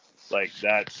did. Like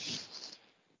that's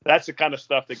the kind of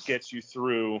stuff that gets you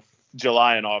through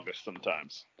July and August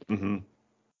sometimes. Mm-hmm.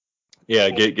 Yeah,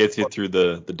 it gets you through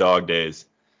the dog days.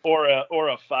 Or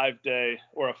a 5-day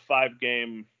or a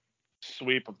 5-game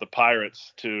sweep of the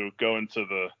Pirates to go into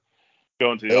the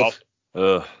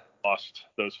All-Star. Lost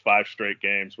those 5 straight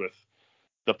games with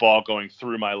the ball going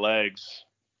through my legs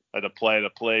at the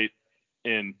plate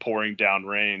in pouring down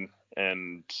rain,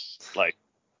 and like,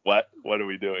 what are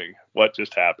we doing? What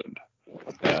just happened?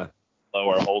 Yeah.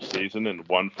 Our whole season in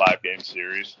one 5-game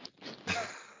series.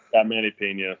 Got Manny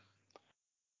Pena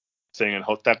singing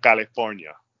Hotel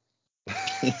California.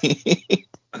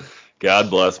 God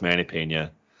bless Manny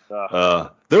Pena.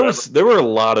 There were a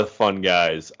lot of fun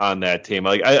guys on that team.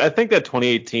 Like I think that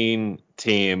 2018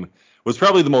 team was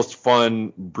probably the most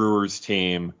fun Brewers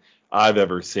team I've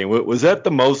ever seen. Was that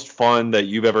the most fun that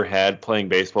you've ever had playing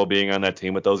baseball, being on that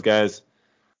team with those guys?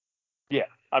 Yeah,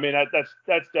 I mean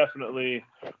that's definitely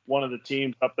one of the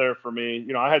teams up there for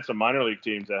me. I had some minor league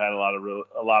teams that had a lot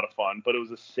of fun, but it was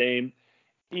the same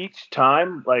each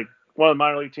time. Like one of the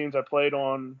minor league teams I played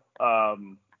on,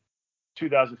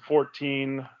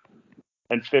 2014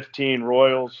 and 15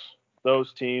 Royals,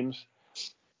 those teams.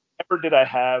 Never did I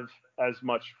have as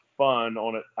much fun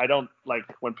on it. I don't like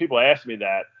when people ask me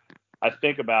that. I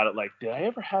think about it like, did I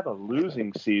ever have a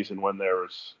losing season when there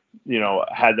was,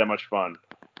 had that much fun?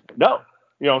 No.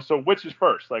 So which is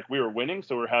first? Like we were winning,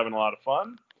 so we were having a lot of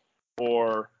fun,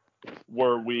 or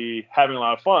were we having a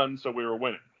lot of fun, so we were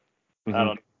winning? Mm-hmm. I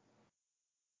don't know.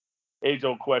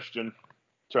 Age-old question.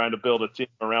 Trying to build a team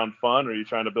around fun, or are you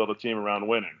trying to build a team around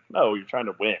winning? No, you're trying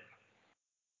to win.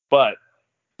 But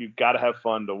you got to have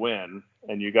fun to win,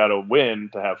 and you got to win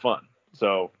to have fun.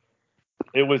 So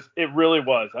it really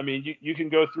was. I mean, you can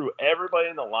go through everybody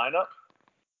in the lineup.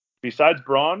 Besides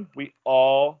Braun, we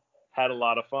all had a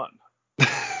lot of fun.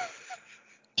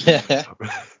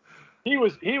 He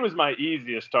was my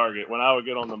easiest target when I would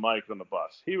get on the mic on the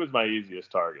bus. He was my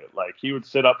easiest target. Like he would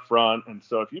sit up front, and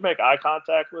so if you make eye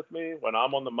contact with me when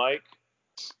I'm on the mic,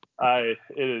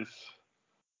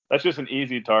 that's just an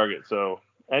easy target. So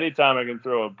anytime I can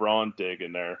throw a Braun dig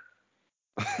in there,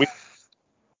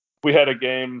 we had a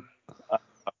game.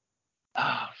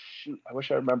 Shoot, I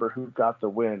wish I remember who got the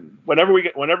win. Whenever you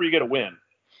get a win,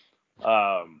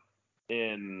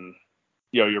 in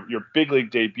your big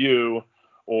league debut,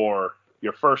 or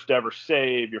your first ever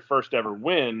save, your first ever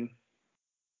win,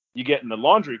 you get in the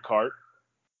laundry cart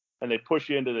and they push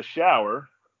you into the shower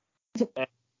and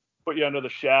put you under the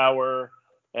shower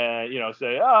and,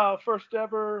 say, first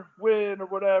ever win or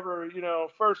whatever,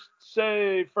 first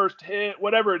save, first hit,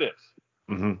 whatever it is.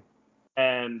 Mm-hmm.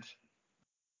 And,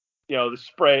 the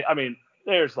spray, I mean,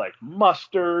 there's like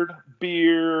mustard,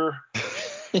 beer,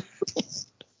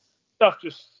 stuff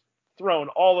just thrown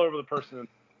all over the person.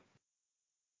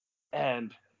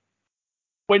 And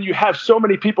when you have so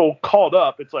many people called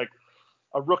up, it's like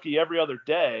a rookie every other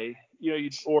day,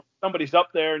 or somebody's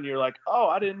up there and you're like, oh,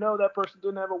 I didn't know that person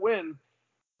didn't have a win.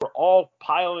 We're all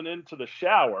piling into the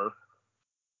shower.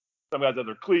 Some guys have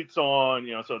their cleats on,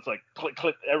 so it's like click,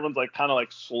 click. Everyone's like kind of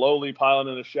like slowly piling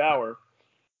in the shower.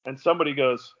 And somebody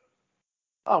goes,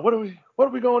 oh, what are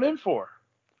we going in for?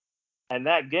 And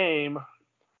that game,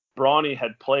 Brawny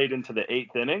had played into the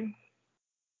 8th inning.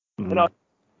 Mm-hmm. And I was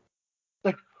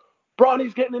like,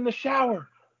 Brawny's getting in the shower.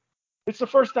 It's the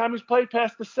first time he's played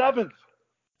past the 7th.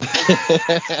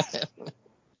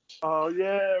 Oh,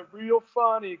 yeah, real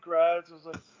funny, Kratz.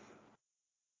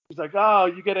 He's like, oh,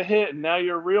 you get a hit, and now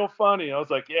you're real funny. I was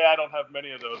like, yeah, I don't have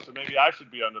many of those, so maybe I should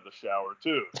be under the shower,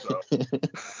 too. So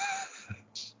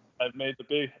I've made the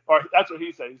big – or that's what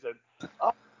he said. He said,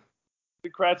 oh,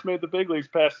 Kratz made the big leagues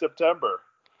past September.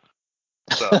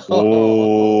 So,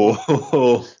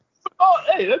 oh,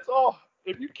 hey, that's all.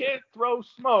 If you can't throw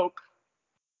smoke,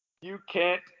 you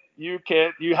have to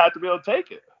be able to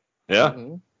take it. Yeah.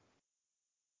 Mm-hmm.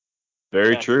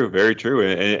 Very true, very true.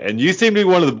 And you seem to be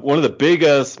one of the big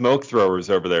smoke throwers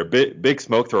over there. Big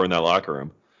smoke thrower in that locker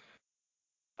room.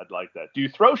 I'd like that. Do you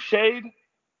throw shade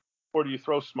or do you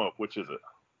throw smoke? Which is it?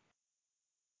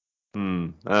 I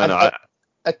don't know.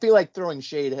 I feel like throwing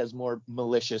shade has more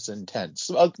malicious intent.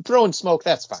 Throwing smoke,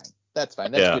 that's fine. That's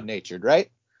good natured, right?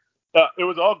 It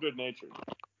was all good natured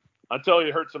until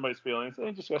you hurt somebody's feelings. You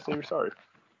just gotta say you're sorry.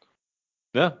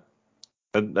 Yeah,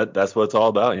 that's what it's all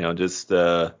about. Just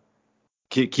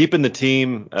keeping the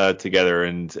team together.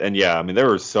 And yeah, I mean, there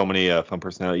were so many fun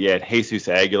personalities. You had Jesus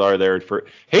Aguilar there.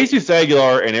 Jesus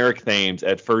Aguilar and Eric Thames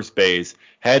at first base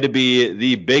had to be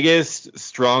the biggest,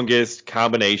 strongest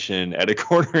combination at a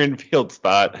corner infield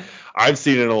spot I've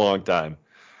seen in a long time.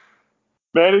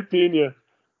 Manny Pena,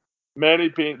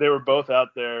 they were both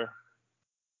out there.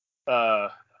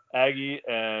 Aggie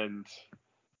and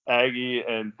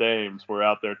Thames were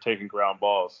out there taking ground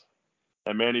balls.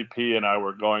 And Manny P and I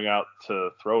were going out to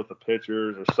throw with the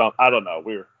pitchers or something. I don't know.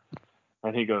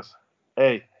 And he goes,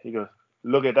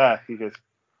 look at that. He goes,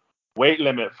 weight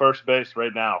limit first base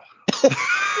right now.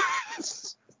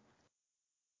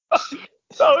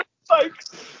 So it's like,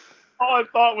 all I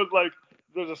thought was like,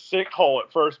 there's a sinkhole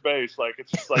at first base. Like,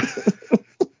 it's just like,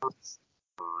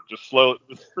 just slowly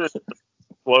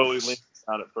leaning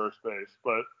down at first base.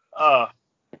 But,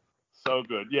 so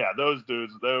good. Yeah, those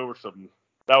dudes,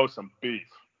 that was some beef.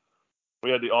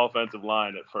 We had the offensive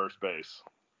line at first base.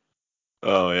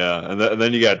 Oh, yeah. And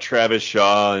then you got Travis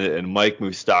Shaw and Mike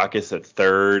Moustakas at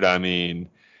third. I mean,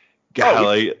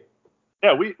 golly.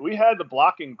 We had the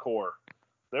blocking core.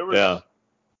 There was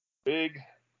big.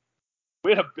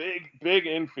 We had a big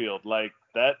infield. Like,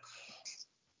 that's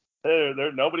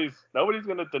nobody's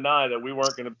going to deny that we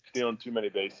weren't going to be stealing too many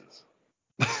bases.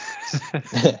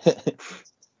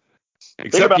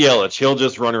 Except Yelich, he'll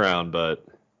just run around, but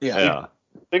yeah.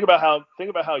 Think about how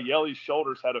Yelly's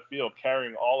shoulders had to feel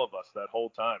carrying all of us that whole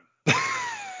time.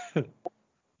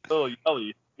 Little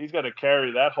Yelly, he's got to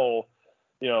carry that whole,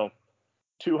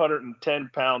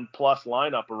 210-pound plus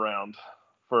lineup around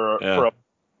for a.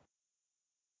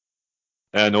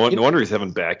 And no wonder he's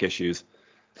having back issues.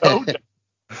 Oh,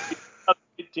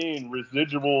 18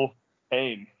 residual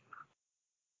pain.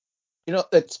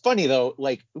 It's funny though,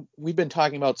 like we've been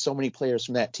talking about so many players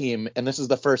from that team, and this is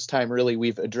the first time really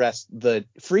we've addressed the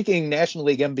freaking National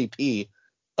League MVP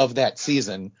of that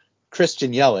season,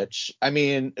 Christian Yelich. I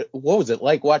mean, what was it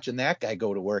like watching that guy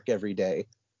go to work every day?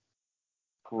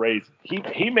 Crazy.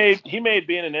 He made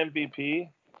being an MVP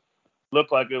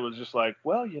look like it was just like,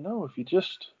 well, if you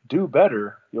just do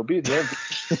better, you'll be the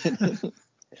MVP.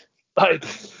 Like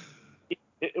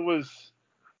it was.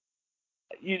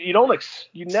 You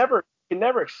never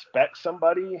expect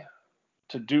somebody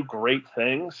to do great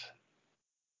things.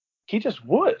 He just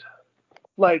would.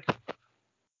 Like,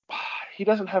 he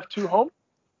doesn't have 2 home.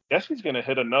 Guess he's going to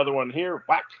hit another one here.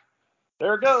 Whack.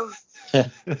 There it goes.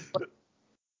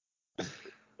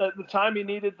 The time he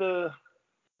needed the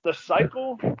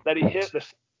cycle that he hit, the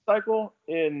cycle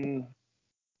in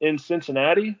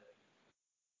Cincinnati,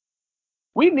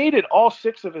 we needed all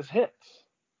 6 of his hits.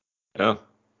 Yeah.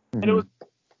 And it was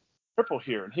triple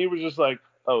here, and he was just like,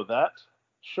 "Oh, that?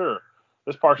 Sure."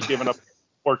 This park's given up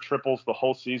 4 triples the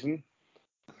whole season,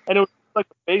 and it was like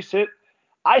a base hit.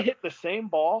 I hit the same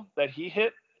ball that he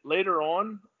hit later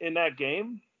on in that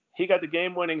game. He got the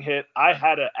game-winning hit. I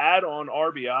had an add-on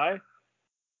RBI.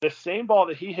 The same ball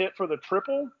that he hit for the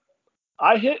triple,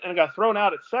 I hit and got thrown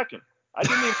out at second. I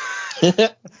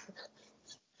didn't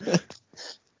even.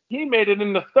 He made it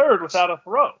in the third without a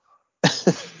throw.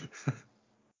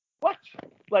 What?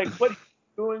 Like, what he was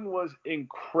doing was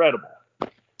incredible.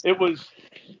 it was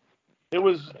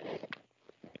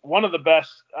one of the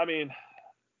best. I mean,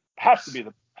 has to be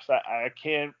the best. I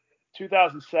can't.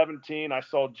 2017, I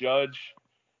saw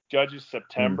Judge's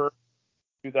September.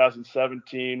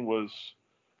 2017 was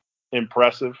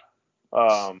impressive.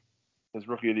 His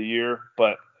rookie of the year,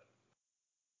 but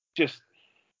just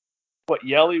what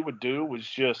Yelly would do was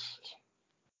just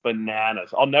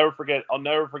bananas. I'll never forget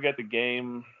the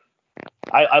game.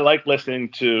 I like listening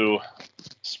to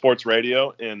sports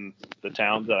radio in the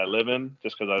towns that I live in,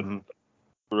 just because I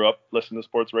grew up listening to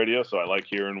sports radio, so I like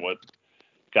hearing what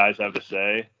guys have to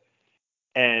say.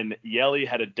 And Yelly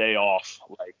had a day off,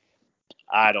 like,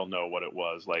 I don't know what it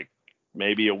was, like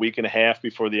maybe a week and a half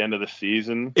before the end of the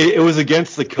season. It was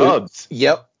against the Cubs.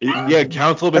 Yep. Yeah,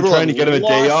 Council had been trying to get him a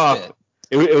day off.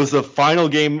 It was the final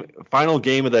game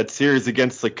of that series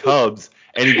against the Cubs,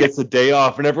 and he gets a day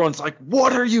off, and everyone's like,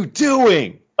 "What are you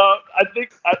doing?" I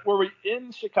think were we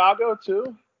in Chicago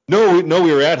too? No,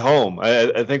 we were at home.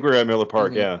 I think we were at Miller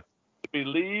Park. Yeah. Did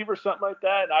we leave or something like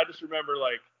that? And I just remember,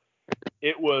 like,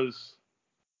 it was.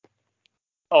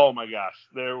 Oh my gosh,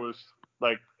 there was,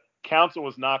 like, Council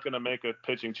was not going to make a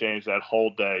pitching change that whole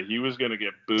day. He was going to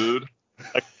get booed.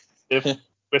 Like, if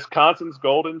Wisconsin's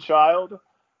golden child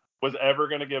was ever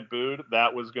going to get booed,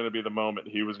 that was going to be the moment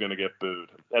he was going to get booed.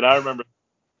 And I remember,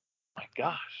 my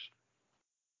gosh,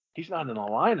 he's not in the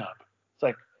lineup. It's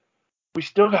like, we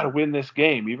still got to win this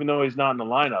game, even though he's not in the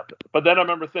lineup. But then I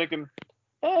remember thinking,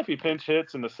 if he pinch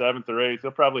hits in the 7th or 8th,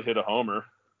 he'll probably hit a homer.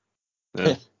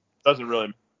 Yeah. Doesn't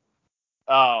really.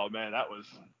 Oh man, that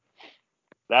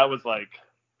was like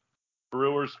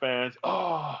Brewers fans.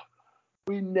 Oh,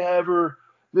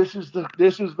 this is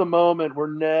the moment.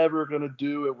 We're never going to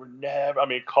do it. I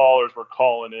mean, callers were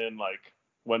calling in, like,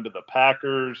 when did the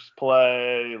Packers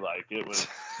play? Like, it was,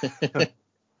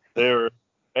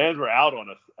 fans were out on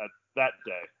us at that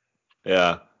day.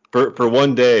 Yeah. For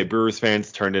one day, Brewers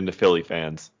fans turned into Philly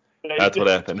fans. That's what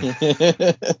happened.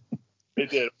 They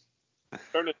did.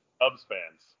 Turned into Cubs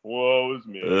fans. Woe is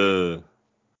me.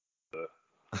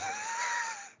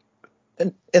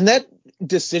 And that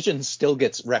decision still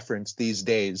gets referenced these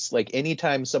days. Like,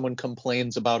 anytime someone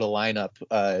complains about a lineup,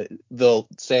 they'll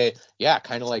say, yeah,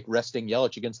 kind of like resting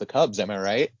Yelich against the Cubs. Am I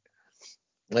right?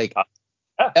 Like,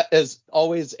 as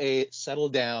always, a settle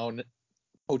down,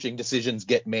 coaching decisions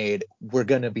get made. We're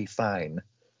going to be fine.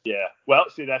 Yeah. Well,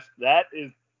 see, that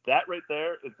right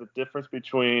there is the difference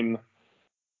between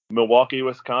Milwaukee,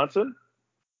 Wisconsin,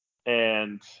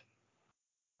 and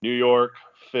New York,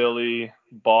 Philly,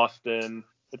 Boston.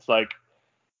 It's like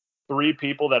 3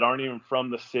 people that aren't even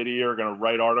from the city are going to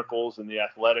write articles in The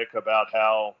Athletic about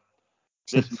how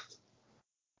this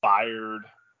fired,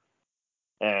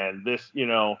 and this,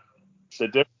 the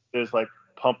difference is, like,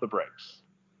 pump the brakes.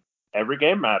 Every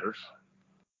game matters,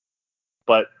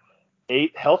 but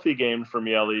 8 healthy games from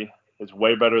Yelly is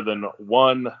way better than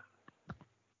 1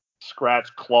 scratch,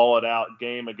 claw it out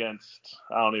game against,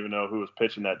 I don't even know who was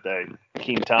pitching that day,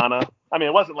 Quintana. I mean,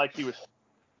 it wasn't like he was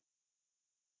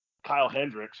Kyle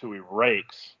Hendricks, who he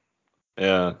rakes.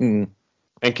 Yeah. And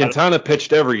Quintana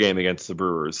pitched every game against the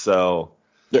Brewers, so.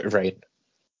 Right.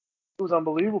 It was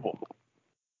unbelievable.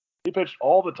 He pitched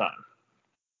all the time.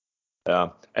 Yeah.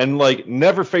 And, like,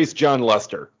 never faced John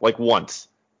Lester, like, once.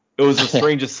 It was the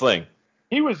strangest thing.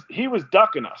 He was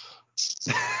ducking us.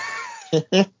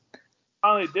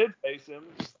 Finally did face him.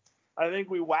 I think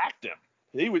we whacked him.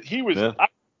 He was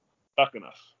ducking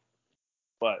us.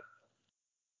 But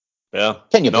yeah,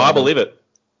 can you? No, I believe it.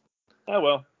 Yeah,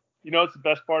 well, what's the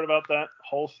best part about that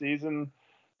whole season,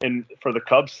 and for the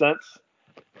Cubs sense,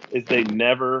 is they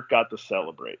never got to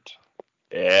celebrate.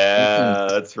 Yeah,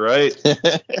 that's right.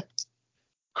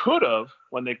 Could have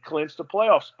when they clinched a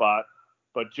playoff spot,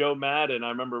 but Joe Madden, I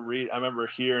remember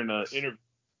hearing an interview,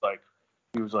 like,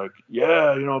 he was like,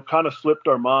 yeah, kind of slipped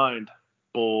our mind.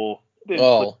 Bull.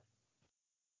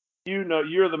 You're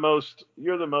the most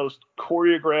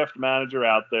choreographed manager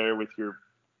out there with your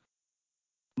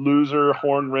loser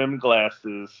horn-rimmed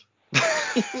glasses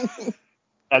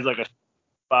as, like, a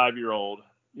 5-year-old.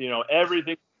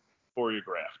 Everything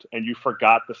choreographed, and you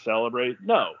forgot to celebrate.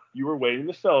 No, you were waiting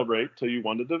to celebrate till you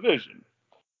won the division.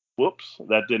 Whoops,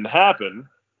 that didn't happen.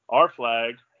 Our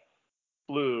flag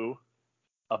flew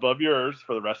above yours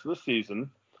for the rest of the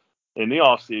season, in the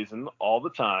off season, all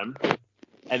the time.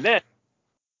 And then,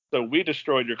 so we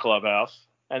destroyed your clubhouse,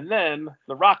 and then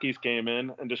the Rockies came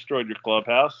in and destroyed your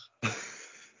clubhouse.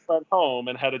 Went home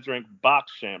and had to drink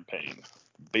box champagne.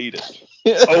 Beat it.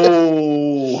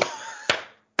 Oh.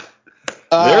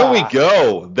 There we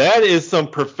go. That is some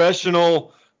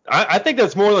professional. I think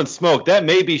that's more than smoke. That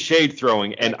may be shade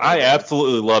throwing, and I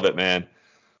absolutely love it, man.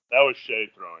 That was shade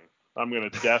throwing. I'm gonna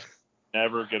definitely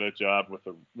never get a job with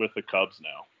the Cubs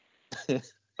now.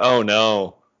 Oh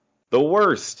no, the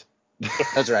worst.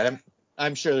 That's right.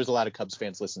 I'm sure there's a lot of Cubs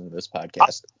fans listening to this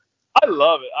podcast. I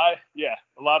love it.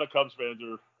 A lot of Cubs fans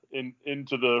are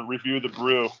into the review the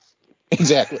brew.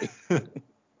 Exactly.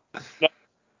 No,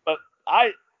 but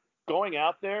going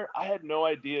out there, I had no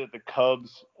idea that the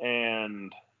Cubs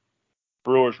and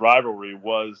Brewers rivalry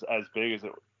was as big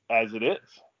as it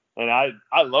is, and I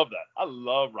love that. I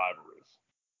love rivalries.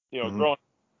 Growing up,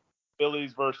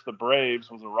 Phillies versus the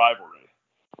Braves was a rivalry.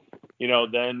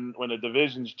 Then when the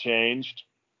divisions changed,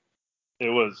 it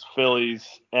was Phillies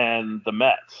and the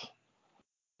Mets.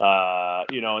 And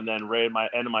then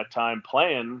end of my time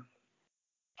playing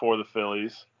for the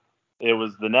Phillies, it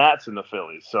was the Nats and the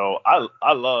Phillies. So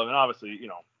I love, and obviously,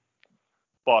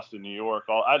 Boston, New York,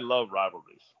 I love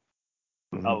rivalries.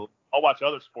 Mm-hmm. I'll watch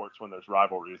other sports when there's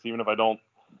rivalries, even if I don't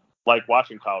like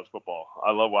watching college football.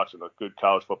 I love watching a good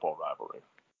college football rivalry.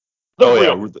 The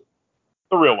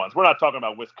real ones. We're not talking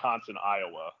about Wisconsin,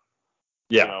 Iowa.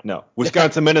 Yeah, no.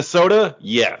 Wisconsin, Minnesota,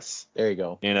 yes. There you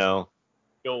go.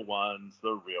 Real ones,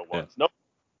 the real ones. Yeah. No,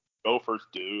 Gophers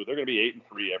do. They're going to be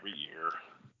 8-3 every year.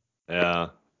 Yeah.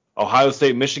 Ohio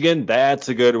State, Michigan, that's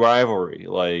a good rivalry.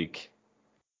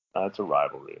 That's a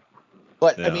rivalry.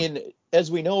 But, yeah. I mean, as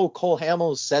we know, Cole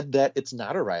Hamels said that it's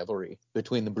not a rivalry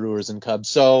between the Brewers and Cubs.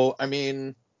 So, I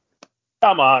mean.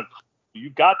 Come on.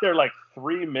 You got there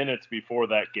 3 minutes before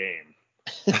that game.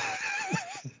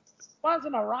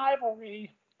 Wasn't a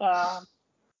rivalry. I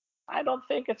don't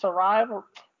think it's a rivalry.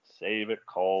 Save it,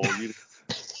 Cole.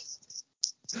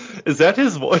 Is that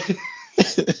his voice?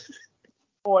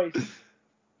 Voice.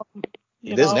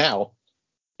 It is now.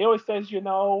 He always says,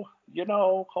 Cole.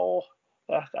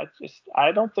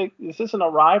 I don't think this isn't a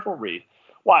rivalry.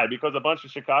 Why? Because a bunch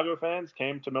of Chicago fans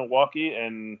came to Milwaukee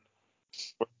and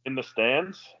were in the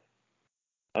stands.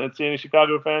 I didn't see any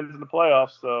Chicago fans in the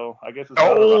playoffs, so I guess it's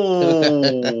not a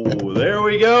rivalry. There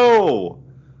we go.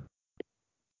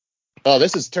 Oh,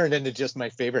 this has turned into just my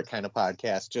favorite kind of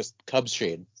podcast, just Cubs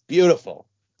shade. Beautiful.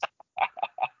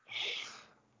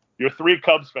 Your 3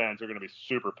 Cubs fans are going to be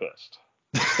super pissed.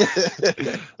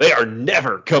 They are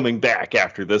never coming back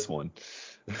after this one.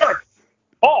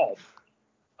 Oh.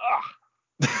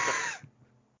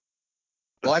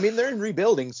 Well, I mean, they're in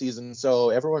rebuilding season,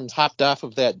 so everyone's hopped off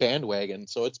of that bandwagon,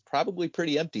 so it's probably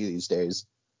pretty empty these days.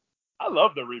 I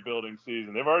love the rebuilding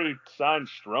season. They've already signed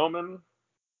Stroman.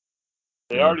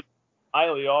 They already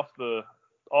highly off the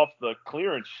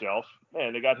clearance shelf.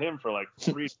 Man, they got him for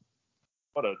 3.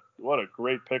 What a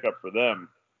great pickup for them.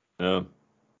 Yeah.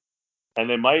 And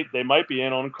they might be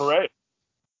in on Correa.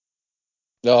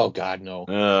 Oh God,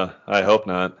 no. I hope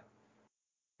not.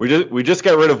 We just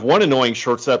got rid of one annoying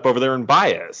shortstop over there in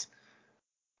Baez.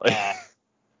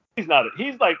 He's not.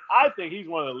 I think he's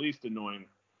one of the least annoying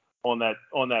on that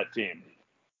team.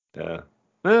 Yeah.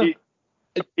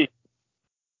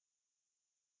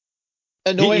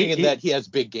 Annoying in that he has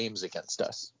big games against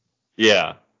us.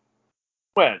 Yeah.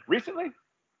 When? Recently?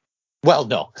 Well,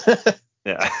 no.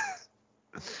 Yeah.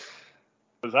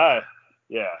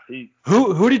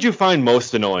 Who did you find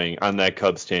most annoying on that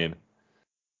Cubs team?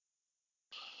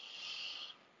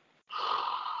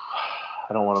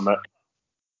 I don't want to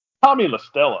Tommy La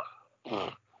Stella.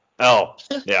 Oh,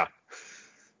 yeah.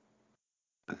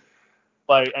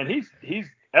 And he's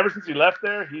ever since he left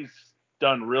there, he's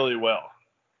done really well.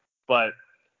 But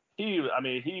he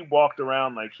walked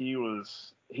around like he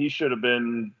should have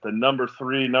been the number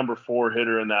 3, number 4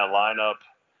 hitter in that lineup.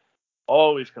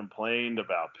 Always complained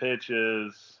about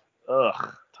pitches.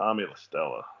 Ugh, Tommy La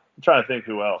Stella. I'm trying to think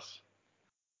who else.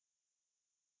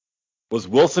 Was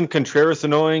Wilson Contreras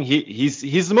annoying? He's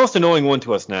the most annoying one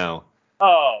to us now.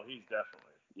 Oh, he's definitely.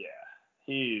 Yeah.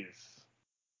 He's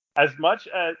as much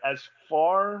as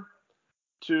far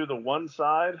to the one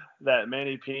side that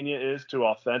Manny Pena is to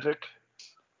authentic.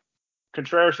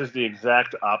 Contreras is the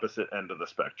exact opposite end of the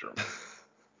spectrum.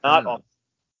 Not all,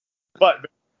 but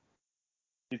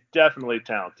he's definitely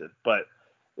talented, but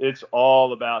it's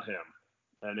all about him.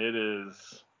 And it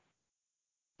is,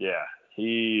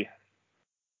 he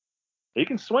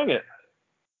can swing it.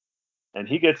 And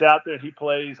he gets out there, he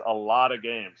plays a lot of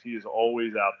games. He is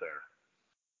always out there.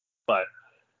 But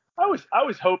I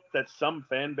always hoped that some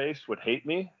fan base would hate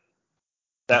me.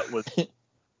 That was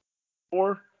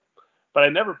but I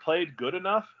never played good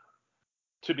enough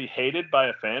to be hated by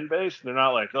a fan base. They're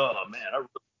not like, oh man, I really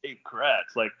hate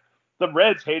Kratz. The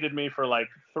Reds hated me for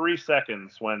 3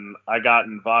 seconds when I got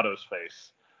in Votto's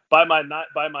face. By my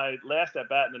last at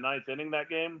bat in the 9th inning that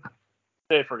game,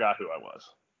 they forgot who I was.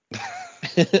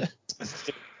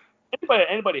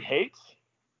 Anybody hates,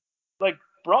 like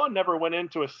Braun never went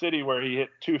into a city where he hit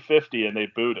 250 and they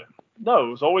booed him. No,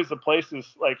 it was always the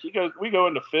places like we go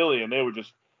into Philly and they would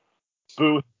just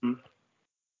boo him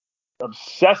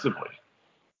obsessively.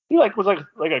 He was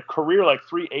like a career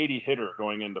 380 hitter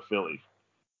going into Philly.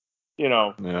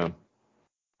 Yeah.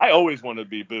 I always wanted to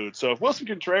be booed. So if Wilson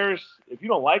Contreras, if you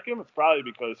don't like him, it's probably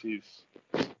because he's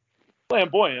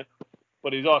flamboyant,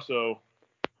 but he's also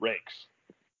rakes.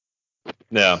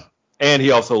 Yeah. And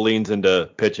he also leans into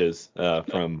pitches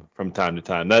from time to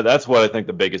time. That's what I think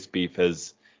the biggest beef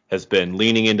has been,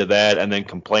 leaning into that and then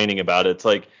complaining about it. It's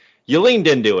like, you leaned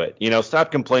into it.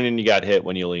 Stop complaining you got hit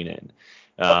when you lean in.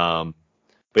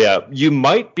 But yeah, you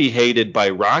might be hated by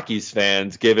Rockies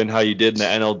fans given how you did in the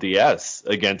NLDS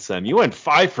against them. You went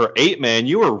 5 for 8, man.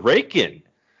 You were raking.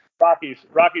 Rockies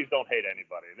don't hate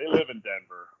anybody. They live in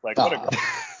Denver. Like what a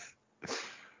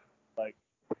like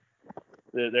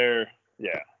they're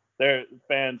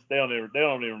fans. They don't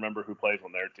even remember who plays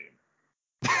on their team.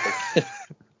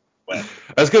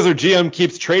 That's because their GM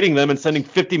keeps trading them and sending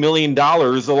 $50 million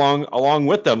along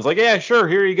with them. It's like, yeah, sure,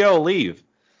 here you go, leave.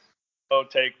 Oh,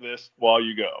 take this while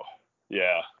you go.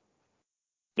 Yeah,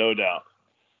 no doubt.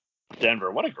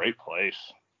 Denver, what a great place.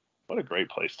 What a great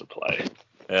place to play.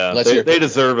 Yeah, they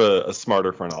deserve a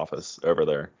smarter front office over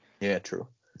there. Yeah, true.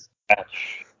 They've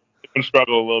been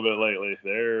struggling a little bit lately.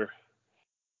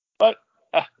 But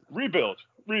rebuild.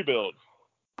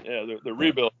 Yeah, they're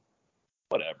rebuild.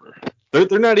 Whatever.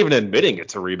 They're not even admitting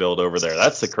it's a rebuild over there.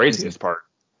 That's the craziest part.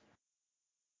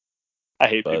 I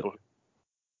hate people.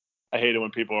 I hate it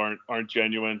when people aren't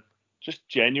genuine. Just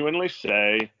genuinely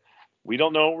say, we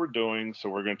don't know what we're doing, so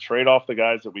we're going to trade off the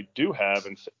guys that we do have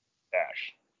and say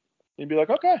cash. You'd be like,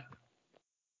 okay.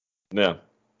 Yeah.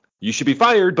 You should be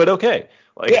fired, but okay.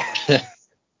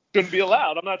 Shouldn't be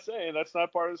allowed. I'm not saying that's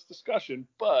not part of this discussion,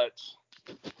 but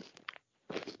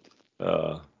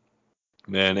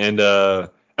man, and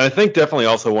I think definitely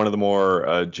also one of the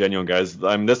more genuine guys.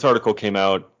 I mean, this article came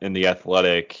out in The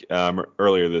Athletic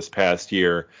earlier this past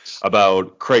year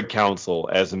about Craig Counsell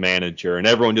as a manager, and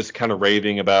everyone just kind of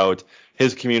raving about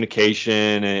his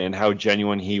communication and how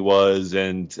genuine he was,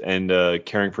 and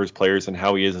caring for his players and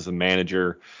how he is as a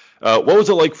manager. What was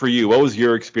it like for you? What was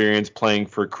your experience playing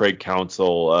for Craig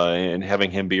Counsell and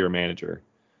having him be your manager?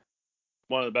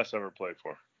 One of the best I ever played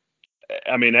for.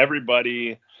 I mean,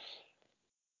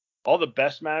 all the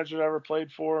best managers I ever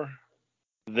played for,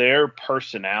 their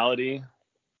personality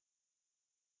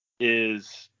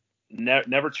is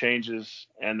never changes,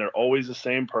 and they're always the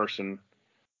same person,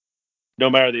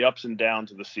 no matter the ups and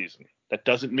downs of the season. That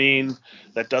doesn't mean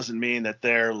that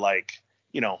they're like,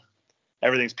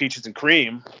 everything's peaches and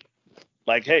cream.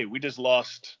 Like, hey, we just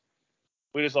lost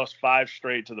 5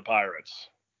 straight to the Pirates.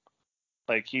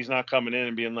 Like, he's not coming in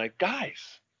and being like,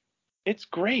 guys, it's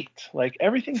great. Like,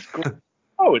 everything's great.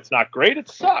 Oh, it's not great. It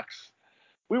sucks.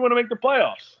 We want to make the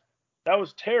playoffs. That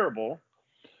was terrible.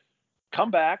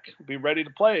 Come back, be ready to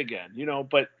play again.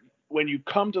 But when you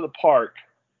come to the park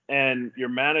and your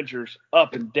manager's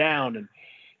up and down and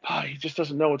he just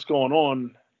doesn't know what's going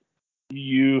on,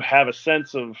 you have a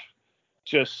sense of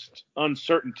just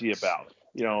uncertainty about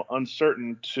it.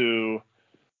 Uncertain to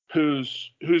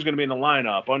who's going to be in the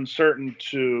lineup, uncertain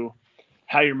to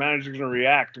how your manager's going to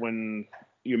react when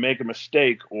you make a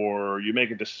mistake or you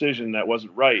make a decision that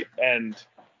wasn't right. And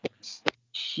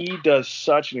he does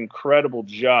such an incredible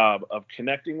job of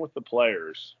connecting with the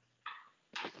players,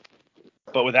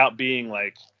 but without being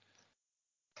like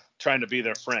trying to be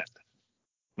their friend.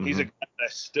 Mm-hmm. He's a guy that I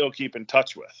still keep in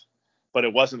touch with, but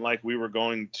it wasn't like we were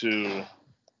going to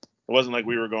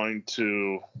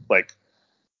like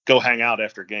go hang out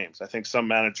after games. I think some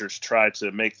managers try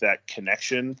to make that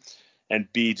connection and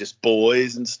be just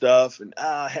boys and stuff and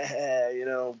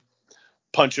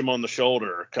punch him on the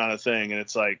shoulder kind of thing. And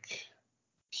it's like,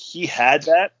 he had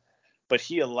that, but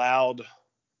he allowed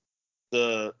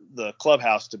the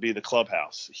clubhouse to be the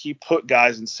clubhouse. He put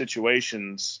guys in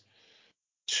situations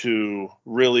to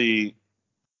really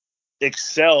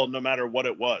excel no matter what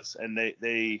it was. And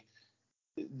they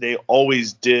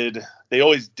always did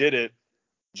it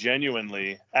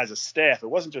genuinely as a staff. It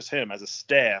wasn't just him. As a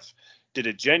staff, did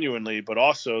it genuinely, but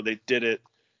also they did it,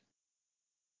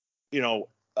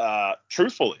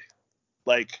 truthfully.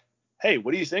 Like, hey,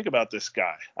 what do you think about this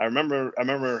guy? I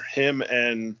remember him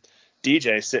and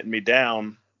DJ sitting me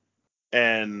down,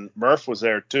 and Murph was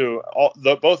there too.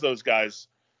 Both those guys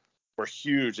were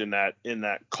huge in that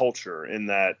culture, in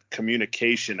that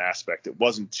communication aspect. It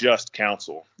wasn't just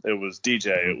Counsell. It was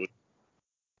DJ.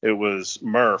 It was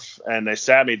Murph. And they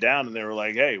sat me down and they were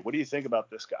like, hey, what do you think about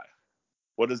this guy?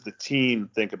 What does the team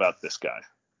think about this guy?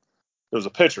 It was a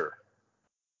pitcher.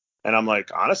 And I'm like,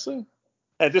 honestly,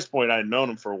 At this point, I had known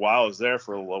him for a while. I was there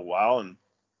for a little while, and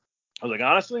I was like,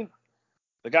 honestly,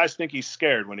 the guys think he's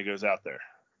scared when he goes out there.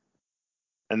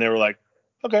 And they were like,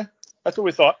 okay, that's what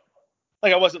we thought.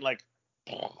 Like, I wasn't like,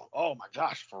 oh my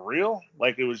gosh, for real?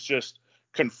 Like, it was just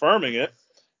confirming it.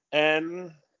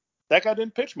 And that guy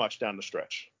didn't pitch much down the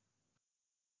stretch.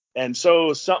 And so it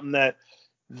was something that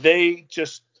they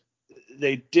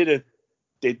did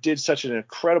such an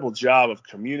incredible job of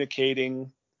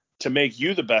communicating to make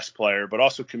you the best player, but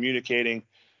also communicating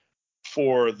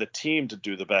for the team to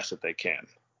do the best that they can.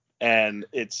 And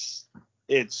it's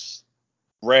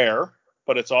rare,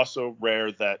 but it's also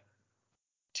rare that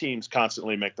teams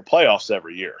constantly make the playoffs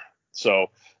every year. So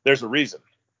there's a reason.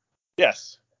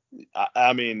 Yes.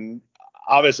 I mean,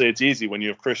 obviously it's easy when you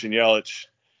have Christian Yelich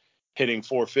hitting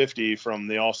 450 from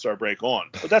the All-Star break on,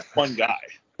 but that's one guy.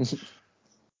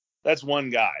 That's one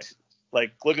guy.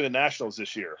 Like, look at the Nationals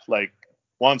this year. Like,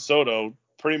 Juan Soto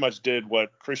pretty much did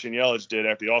what Christian Yelich did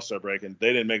after the All-Star break, and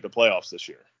they didn't make the playoffs this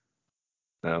year.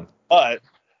 No. But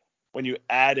when you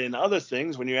add in other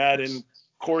things, when you add in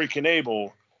Corey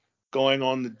Knebel going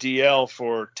on the DL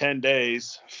for 10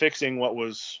 days, fixing what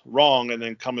was wrong, and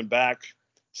then coming back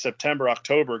September,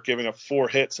 October, giving up 5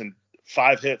 hits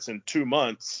in 2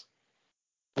 months,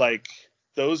 like,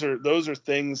 those are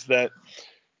things that,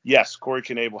 yes, Corey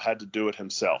Knebel had to do it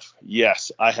himself.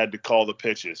 Yes, I had to call the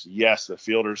pitches. Yes, the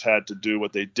fielders had to do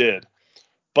what they did.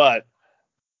 But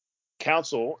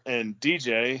Counsell and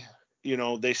DJ,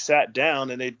 they sat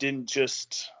down and they didn't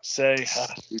just say,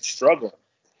 he's struggling.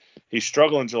 He's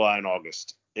struggling in July and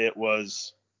August. It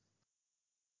was,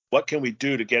 what can we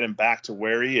do to get him back to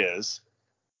where he is?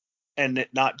 And it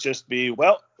not just be,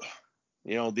 well,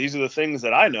 these are the things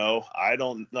that I know. I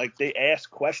don't like, they ask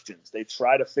questions. They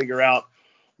try to figure out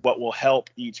what will help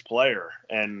each player.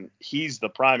 And he's the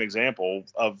prime example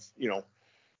of,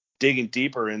 digging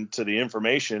deeper into the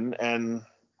information and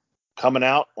coming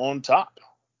out on top.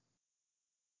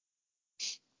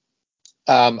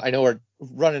 I know we're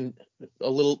running a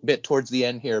little bit towards the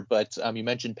end here, but you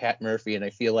mentioned Pat Murphy, and I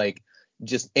feel like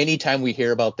just anytime we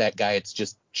hear about that guy, it's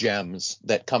just gems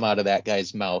that come out of that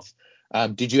guy's mouth.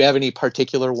 Did you have any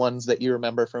particular ones that you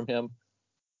remember from him?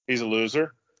 He's a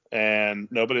loser, and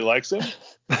nobody likes him.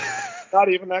 Not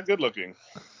even that good looking.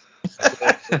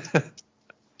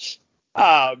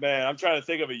 Man, I'm trying to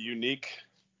think of a unique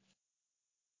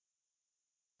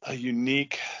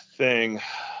thing.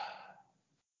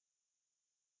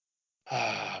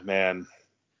 Man.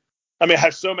 I mean, I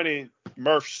have so many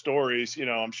Murph stories.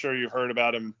 I'm sure you've heard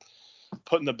about him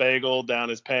putting the bagel down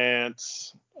his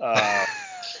pants.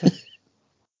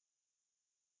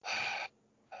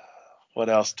 What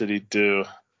else did he do?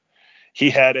 He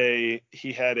had a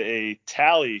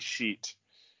tally sheet.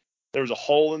 There was a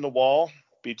hole in the wall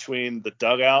between the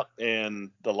dugout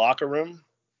and the locker room,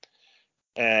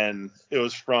 and it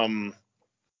was from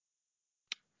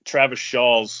Travis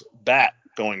Shaw's bat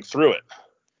going through it.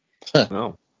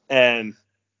 No. And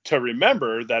to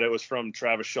remember that it was from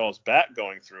Travis Shaw's bat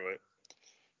going through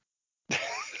it,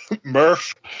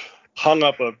 Murph hung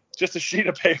up just a sheet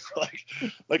of paper,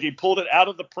 like he pulled it out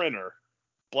of the printer,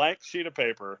 blank sheet of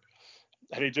paper,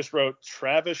 and he just wrote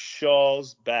Travis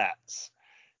Shaw's bats.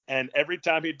 And every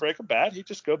time he'd break a bat, he'd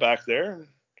just go back there and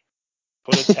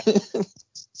put it,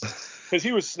 because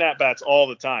he would snap bats all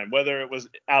the time, whether it was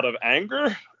out of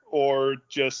anger or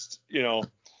just,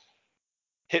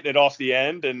 hitting it off the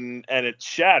end and it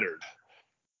shattered.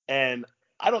 And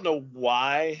I don't know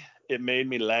why it made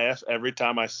me laugh every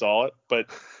time I saw it, but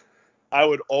I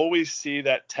would always see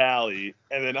that tally,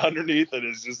 and then underneath it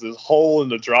is just this hole in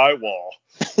the drywall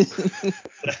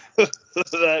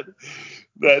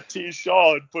that T.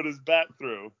 Shaw had put his bat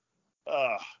through.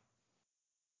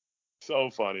 So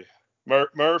funny.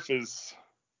 Murph is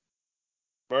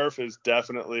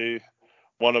definitely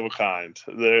one of a kind.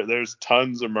 There's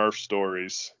tons of Murph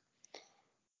stories.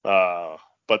 But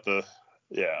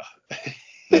yeah.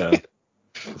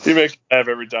 He makes me laugh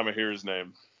every time I hear his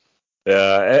name.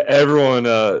 Yeah, everyone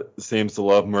seems to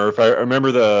love Murph. I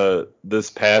remember this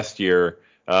past year,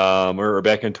 or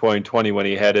back in 2020 when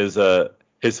he had his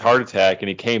heart attack and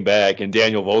he came back, and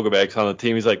Daniel Vogelback's on the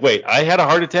team. He's like, "Wait, I had a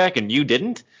heart attack and you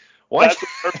didn't? What?"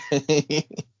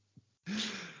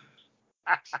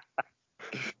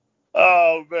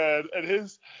 Oh man, and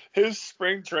his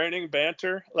spring training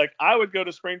banter. Like, I would go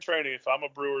to spring training if I'm a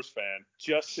Brewers fan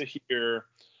just to hear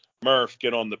Murph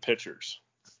get on the pitchers.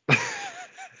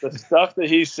 The stuff that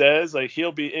he says, like,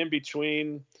 he'll be in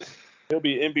between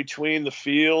the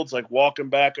fields, like walking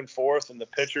back and forth, and the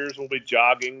pitchers will be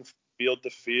jogging field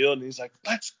to field, and he's like,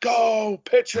 "Let's go,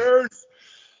 pitchers,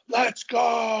 let's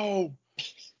go."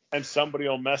 and somebody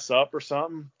will mess up or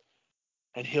something,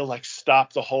 and he'll like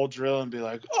stop the whole drill and be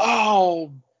like,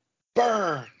 "Oh,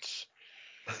 Burns,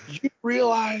 you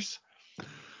realize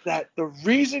that the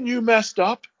reason you messed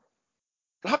up,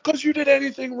 not because you did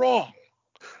anything wrong,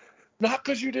 not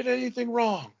because you did anything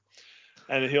wrong."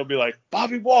 And he'll be like,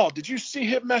 "Bobby Wall, did you see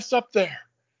him mess up there?"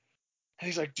 And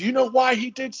he's like, "Do you know why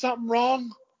he did something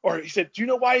wrong?" Or he said, "Do you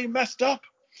know why he messed up?"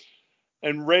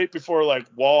 And right before like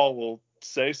Wall will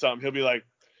say something, he'll be like,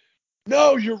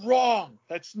 "No, you're wrong.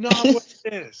 That's not what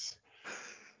it is."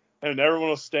 And everyone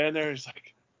will stand there and he's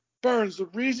like, "Burns, the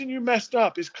reason you messed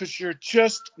up is because you're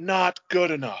just not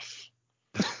good enough."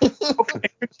 Okay,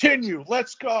 continue.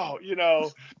 Let's go. You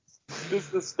know,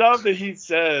 the stuff that he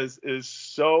says is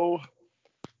so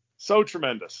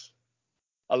tremendous.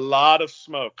 A lot of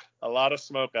smoke out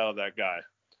of that guy.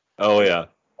 Oh yeah.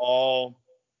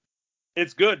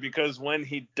 It's good because when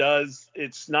he does,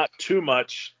 it's not too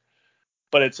much,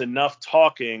 but it's enough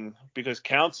talking because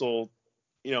Counsell,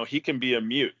 you know, he can be a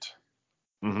mute.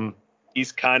 Mm-hmm.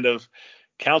 He's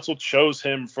Counsell chose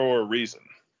him for a reason.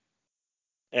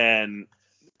 And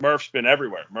Murph's been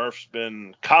everywhere. Murph's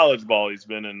been college ball. He's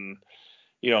been in,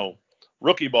 you know,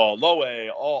 rookie ball, low A,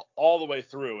 all the way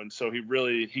through. And so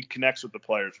he connects with the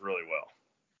players really well.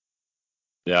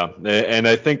 Yeah, and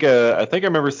I think I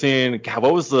remember seeing, God,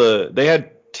 what was they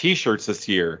had T-shirts this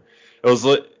year. It was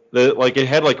like it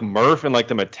had like Murph and like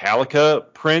the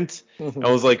Metallica print. Mm-hmm. It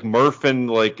was like Murph and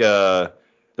like then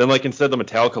like instead of the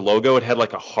Metallica logo, it had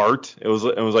like a heart. It was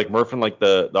like Murph and like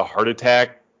the Heart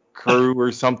Attack crew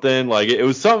or something. Like it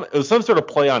was some sort of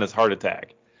play on his heart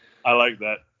attack. I like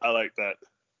that.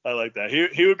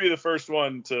 He would be the first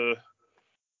one to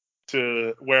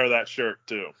wear that shirt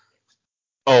too.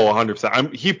 Oh,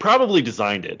 100%. He probably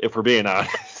designed it, if we're being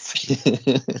honest.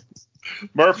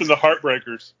 Murph and the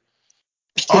Heartbreakers.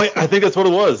 Oh, I think that's what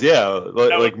it was. Yeah,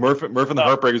 like Murph and the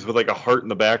Heartbreakers with like a heart in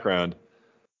the background.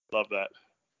 Love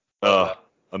that.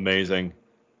 Amazing.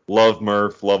 Love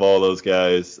Murph. Love all those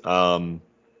guys. One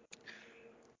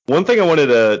thing I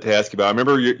wanted to ask you about. I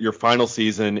remember your final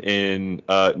season in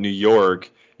New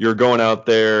York. You're going out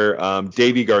there.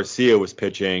 Davey Garcia was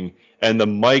pitching, and the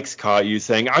mics caught you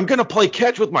saying, "I'm gonna play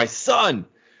catch with my son,"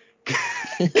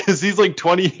 because he's like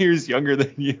 20 years younger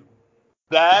than you.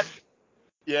 That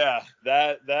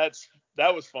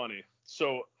was funny.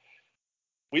 So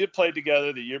we had played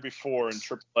together the year before in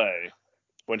AAA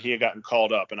when he had gotten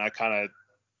called up, and I kind of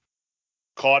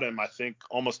caught him, I think,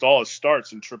 almost all his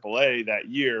starts in AAA that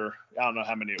year. I don't know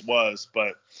how many it was,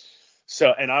 but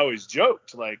so, and I always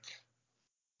joked like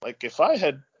if I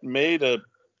had made a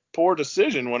poor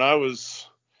decision when I was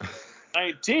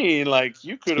 19, like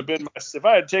you could have been if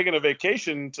I had taken a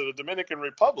vacation to the Dominican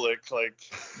Republic, like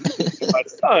my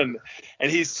son.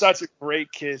 And he's such a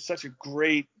great kid, such a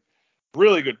great,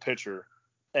 really good pitcher,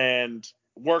 and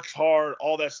works hard,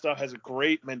 all that stuff, has a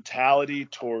great mentality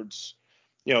towards,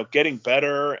 you know, getting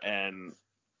better, and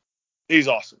he's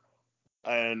awesome.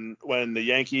 And when the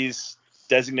Yankees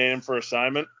designate him for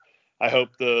assignment, I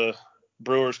hope the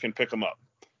Brewers can pick him up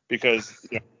because,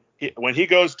 you know, when he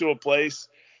goes to a place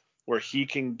where he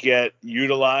can get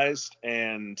utilized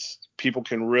and people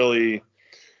can really,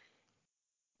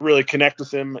 really connect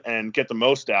with him and get the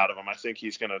most out of him, I think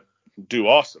he's going to do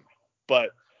awesome.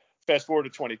 But fast forward to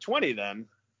 2020, then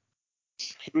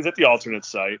he was at the alternate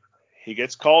site. He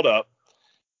gets called up,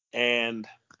 and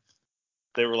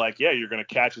they were like, "Yeah, you're going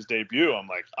to catch his debut." I'm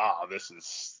like, "Oh, this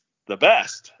is the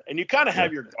best." And you kind of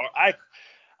have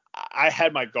I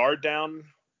had my guard down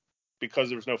because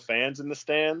there was no fans in the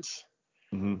stands.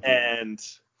 Mm-hmm. And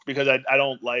because I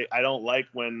don't like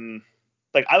when,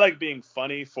 like, I like being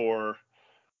funny for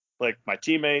like my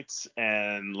teammates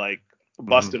and like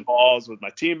busting balls with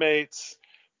my teammates,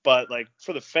 but like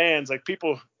for the fans, like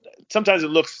people, sometimes it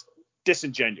looks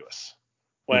disingenuous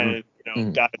when you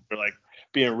know guys are like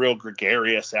being real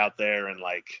gregarious out there and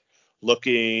like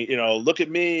looking, you know, look at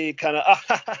me kind of.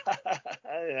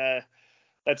 Yeah,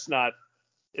 that's not,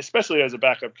 especially as a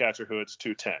backup catcher who it's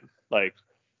 210. Like,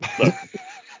 look,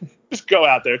 just go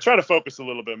out there, try to focus a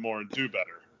little bit more and do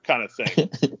better kind of thing.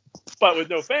 But with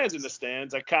no fans in the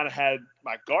stands, I kind of had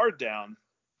my guard down.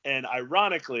 And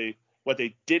ironically, what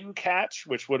they didn't catch,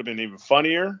 which would have been even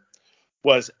funnier,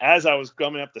 was as I was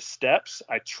coming up the steps,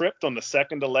 I tripped on the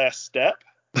second to last step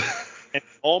and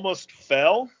almost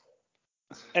fell.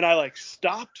 And I like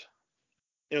stopped.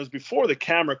 It was before the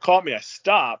camera caught me. I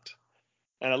stopped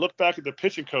and I looked back at the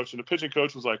pitching coach, and the pitching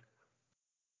coach was like,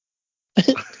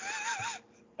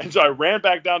 and so I ran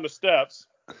back down the steps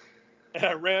and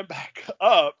I ran back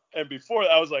up. And before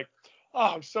that, I was like,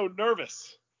 "Oh, I'm so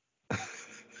nervous."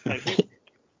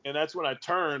 And and that's when I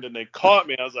turned and they caught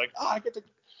me. I was like, I get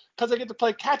to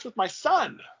play catch with my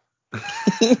son.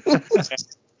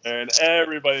 And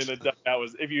everybody in the dugout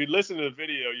was, if you listen to the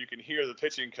video, you can hear the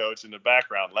pitching coach in the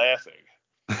background laughing.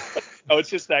 It's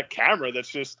just that camera that's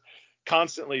just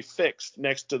constantly fixed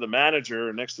next to the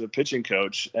manager, next to the pitching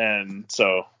coach. And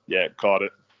so, yeah, caught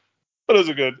it. But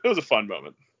it was a fun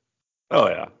moment. Oh,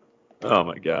 yeah. Oh,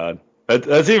 my God.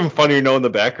 That's even funnier knowing the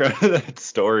background of that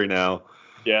story now.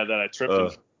 Yeah, that I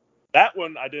tripped. That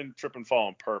one, I didn't trip and fall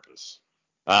on purpose.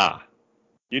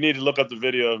 You need to look up the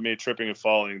video of me tripping and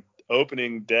falling.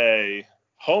 Opening day,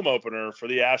 home opener for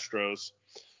the Astros,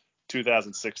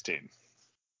 2016.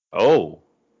 Oh.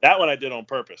 That one I did on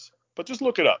purpose. But just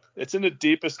look it up. It's in the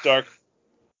deepest, dark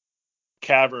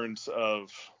caverns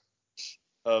of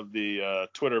the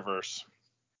Twitterverse.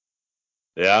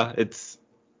 Yeah, did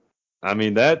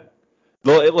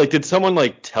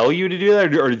someone tell you to do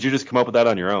that, or did you just come up with that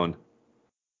on your own?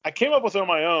 I came up with it on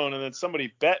my own, and then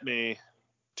somebody bet me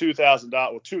 $2,000.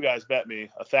 Well, two guys bet me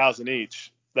 $1,000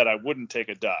 each that I wouldn't take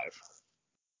a dive.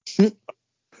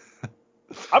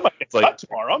 I might get cut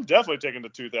tomorrow. I'm definitely taking the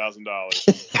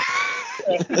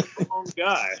 $2,000. Wrong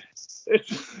guy.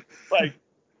 It's like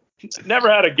never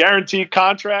had a guaranteed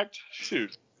contract.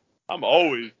 Shoot, I'm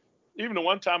always. Even the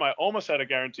one time I almost had a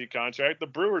guaranteed contract, the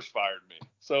Brewers fired me.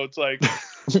 So it's like,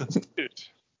 dude,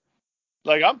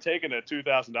 like I'm taking that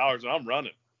 $2,000 and I'm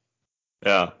running.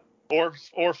 Yeah. Or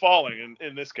falling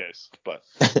in this case, but.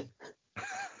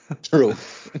 True.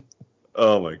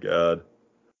 Oh my God.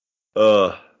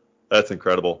 That's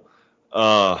incredible.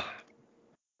 Oh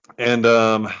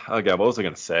God, what was I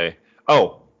gonna say?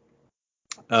 Oh,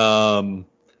 because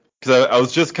I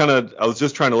was just trying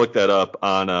to look that up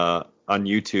on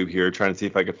YouTube here, trying to see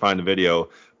if I could find the video.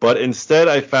 But instead,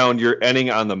 I found your inning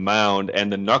on the mound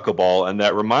and the knuckleball, and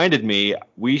that reminded me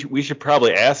we should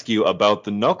probably ask you about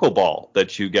the knuckleball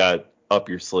that you got up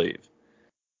your sleeve.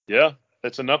 Yeah,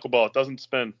 it's a knuckleball. It doesn't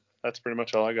spin. That's pretty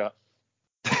much all I got.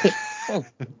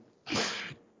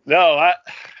 No,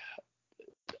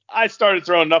 I started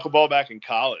throwing knuckleball back in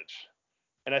college,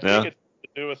 and I think it's to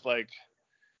do with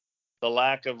the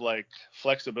lack of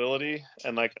flexibility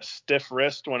and a stiff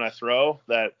wrist when I throw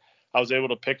that I was able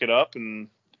to pick it up, and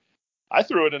I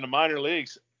threw it in the minor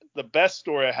leagues. The best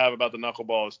story I have about the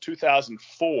knuckleball is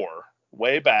 2004,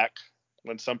 way back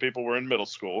when some people were in middle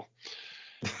school.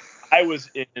 I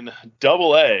was in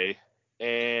Double-A,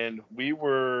 and we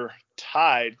were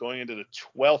tied going into the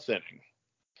 12th inning.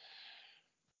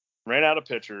 Ran out of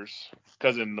pitchers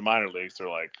because in the minor leagues they're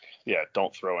like, yeah,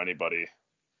 don't throw anybody,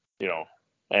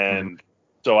 And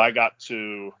so I got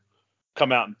to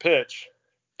come out and pitch,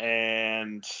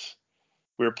 and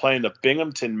we were playing the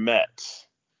Binghamton Mets.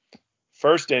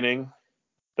 First inning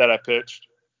that I pitched,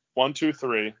 1, 2,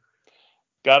 3,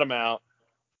 got them out.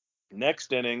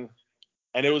 Next inning,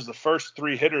 and it was the first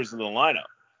three hitters in the lineup.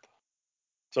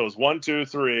 So it was 1, 2,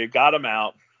 3, got them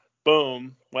out.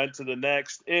 Boom, went to the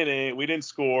next inning. We didn't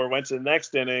score. Went to the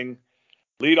next inning.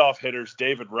 Leadoff hitters,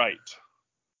 David Wright.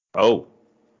 Oh.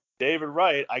 David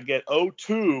Wright, I get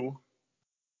 0-2,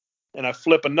 and I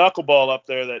flip a knuckleball up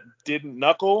there that didn't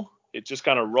knuckle. It just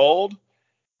kind of rolled,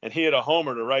 and he hit a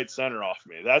homer to right center off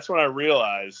me. That's when I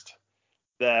realized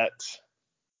that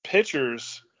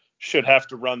pitchers should have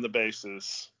to run the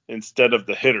bases instead of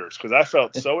the hitters, because I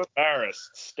felt so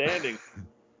embarrassed standing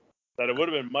that it would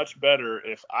have been much better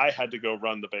if I had to go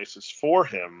run the bases for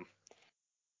him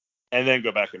and then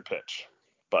go back and pitch.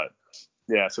 But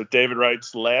yeah, so David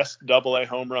Wright's last Double-A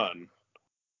home run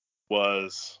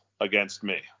was against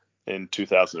me in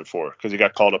 2004 because he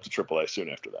got called up to Triple-A soon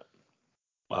after that.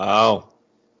 Wow.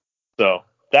 So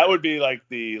that would be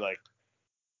the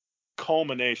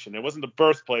culmination. It wasn't the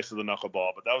birthplace of the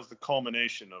knuckleball, but that was the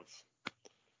culmination of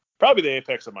probably the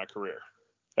apex of my career.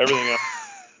 Everything else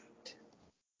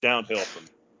downhill from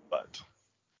me, but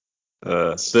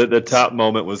the top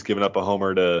moment was giving up a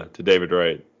homer to David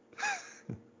Wright.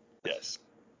 Yes.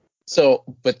 So,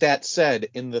 but that said,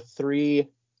 in the 3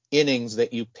 innings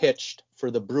that you pitched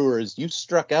for the Brewers, you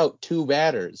struck out 2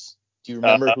 batters. Do you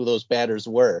remember who those batters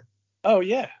were? Oh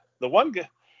yeah, the one guy.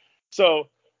 So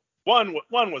one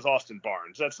was Austin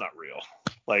Barnes. That's not real.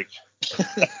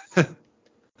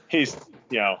 He's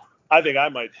I think I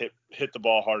might hit the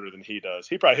ball harder than he does.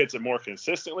 He probably hits it more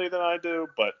consistently than I do,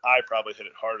 but I probably hit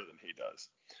it harder than he does.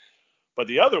 But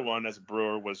the other one as a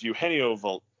Brewer was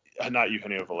Eugenio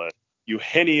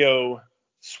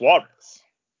Suarez.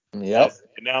 Yep. As the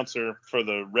announcer for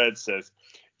the Reds says,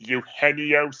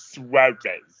 Eugenio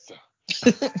Suarez.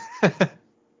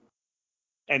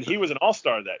 And he was an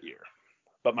all-star that year.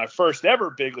 But my first ever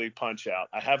big league punch out,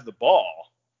 I have the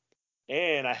ball,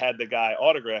 and I had the guy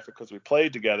autograph it because we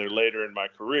played together later in my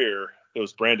career. It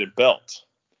was Brandon Belt,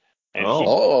 and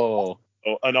Oh.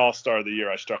 an all-star of the year.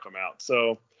 I struck him out.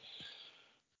 So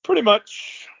pretty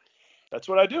much that's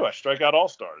what I do. I strike out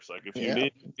all-stars. Like if you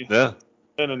meet me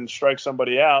and strike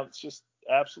somebody out, it's just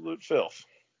absolute filth.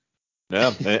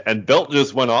 Yeah, and Belt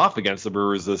just went off against the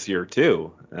Brewers this year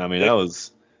too. I mean, that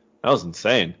was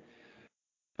insane.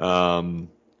 But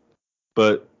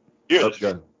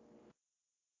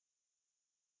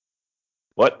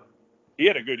what? He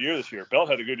had a good year this year. Belt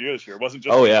had a good year this year. It wasn't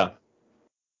just. Oh yeah.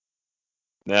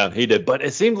 Yeah, he did. But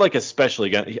it seemed like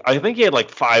especially I think he had like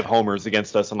 5 homers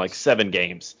against us in like 7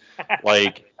 games.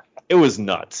 Like it was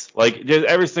nuts. Like just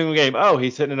every single game. Oh,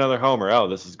 he's hitting another homer. Oh,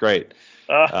 this is great.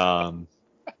 Yeah.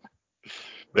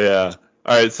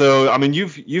 All right. So, I mean,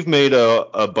 you've made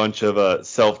a bunch of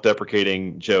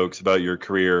self-deprecating jokes about your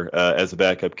career as a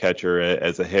backup catcher,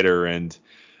 as a hitter, and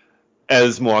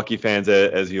as Milwaukee fans,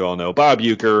 as you all know, Bob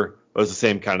Uecker was the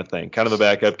same kind of thing. Kind of a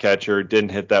backup catcher, didn't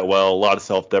hit that well. A lot of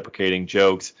self-deprecating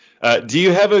jokes. Do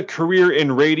you have a career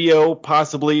in radio,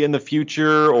 possibly in the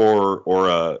future,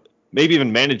 or maybe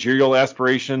even managerial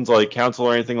aspirations, like counsel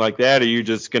or anything like that? Or are you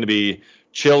just going to be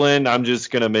chilling? I'm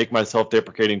just going to make my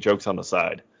self-deprecating jokes on the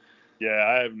side. Yeah,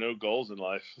 I have no goals in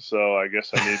life, so I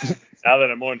guess I need to, now that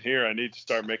I'm on here, I need to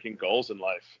start making goals in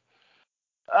life.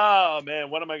 Oh man,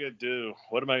 what am I gonna do?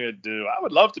 I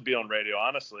would love to be on radio,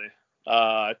 honestly.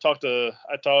 I talked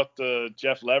to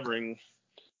Jeff Levering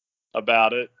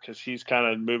about it because he's kind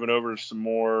of moving over to some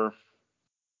more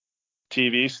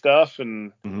TV stuff,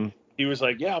 and he was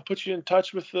like, "Yeah, I'll put you in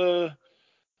touch with the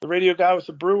radio guy with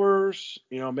the Brewers.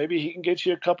 You know, maybe he can get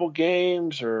you a couple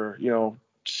games, or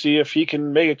see if he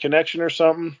can make a connection or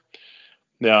something."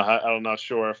 Yeah, I'm not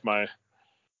sure if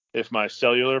my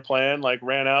cellular plan like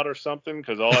ran out or something,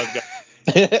 because all I've got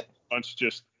is a bunch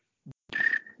just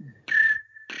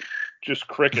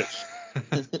crickets.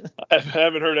 I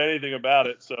haven't heard anything about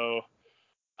it, so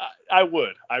I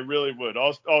really would.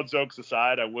 All jokes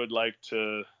aside, I would like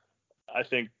to. I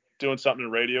think doing something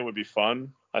in radio would be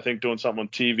fun. I think doing something on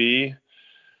TV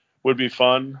would be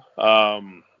fun.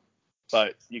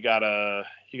 But you gotta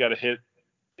hit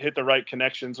the right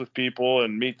connections with people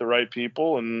and meet the right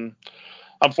people. And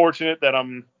I'm fortunate that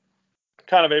I'm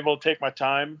kind of able to take my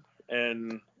time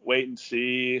and wait and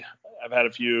see. I've had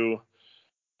a few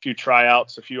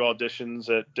tryouts, a few auditions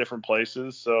at different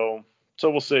places. So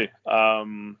we'll see.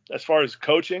 As far as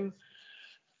coaching,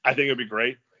 I think it'd be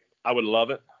great. I would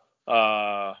love it.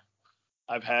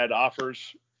 I've had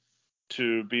offers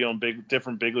to be on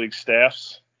different big league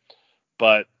staffs,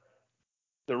 but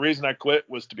the reason I quit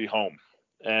was to be home.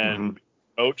 And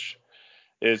coach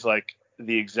is like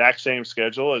the exact same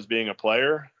schedule as being a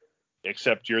player,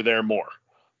 except you're there more.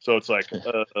 So it's like,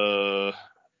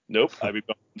 nope. I'd be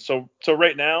going. So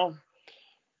right now,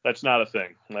 that's not a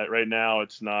thing. Right now,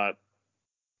 it's not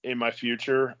in my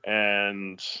future.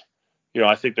 And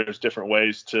I think there's different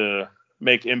ways to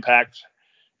make an impact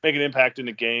in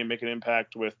the game, make an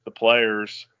impact with the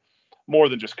players, more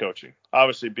than just coaching.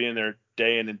 Obviously, being there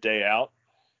day in and day out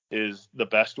is the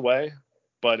best way,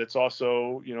 but it's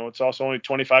also only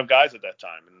 25 guys at that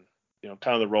time. And,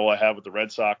 kind of the role I have with the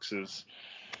Red Sox is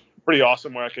pretty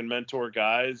awesome, where I can mentor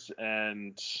guys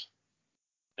and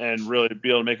really be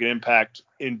able to make an impact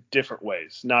in different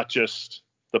ways, not just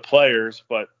the players,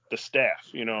 but the staff.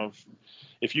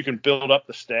 If you can build up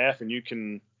the staff and you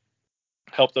can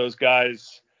help those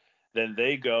guys, then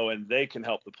they go and they can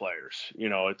help the players.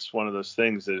 It's one of those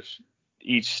things that if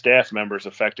each staff member is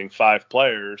affecting 5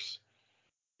 players,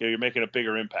 you're making a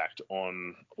bigger impact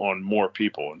on more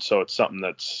people. And so it's something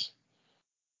that's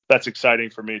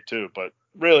exciting for me too. But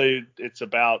really, it's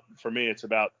about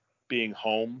being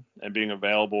home and being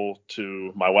available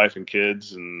to my wife and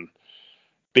kids and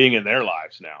being in their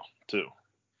lives now too.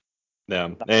 Yeah,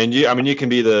 and you can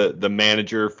be the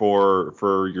manager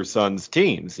for your son's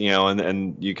teams,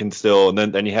 and you can still,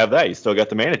 and then you have that, you still got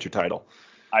the manager title.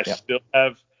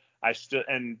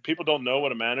 And people don't know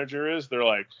what a manager is. They're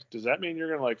like, does that mean you're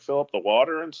going to like fill up the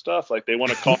water and stuff? Like they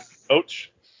want to call me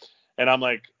coach. And I'm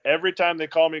like, every time they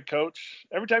call me coach,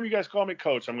 every time you guys call me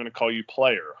coach, I'm going to call you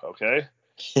player. Okay.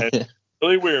 And it's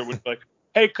really weird. It's like,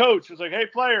 hey coach. It's like, hey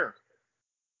player.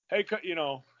 Hey,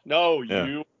 no,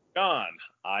 you, John,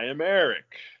 I am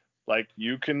Eric. Like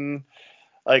you can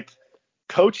like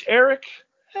coach Eric.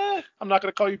 I'm not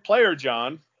going to call you player,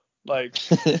 John. Like,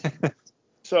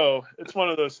 so it's one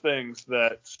of those things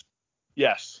that,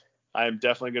 yes, I am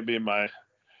definitely going to be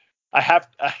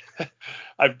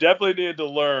I've definitely needed to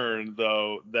learn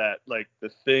though that like the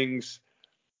things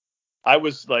I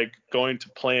was like going to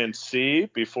plan C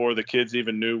before the kids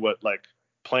even knew what like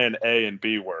plan A and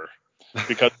B were.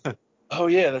 Because, oh,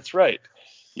 yeah, that's right.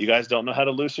 You guys don't know how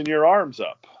to loosen your arms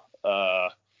up.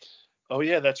 Oh,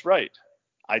 yeah, that's right.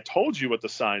 I told you what the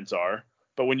signs are,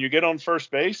 but when you get on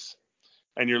first base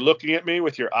and you're looking at me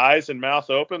with your eyes and mouth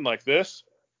open like this,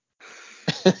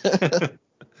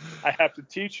 I have to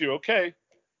teach you, okay,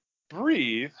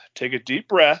 breathe, take a deep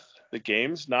breath. The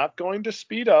game's not going to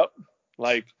speed up.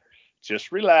 Like,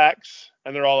 just relax.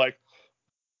 And they're all like,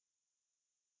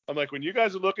 I'm like, when you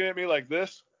guys are looking at me like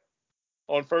this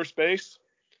on first base,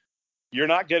 you're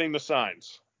not getting the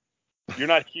signs. You're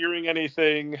not hearing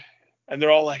anything. And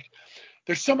they're all like,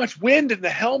 there's so much wind in the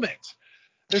helmet.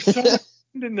 There's so much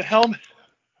wind in the helmet.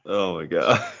 Oh my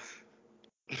God.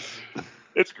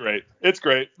 It's great. It's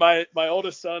great. My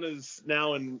oldest son is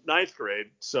now in 9th grade.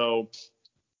 So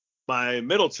my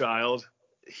middle child,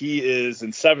 he is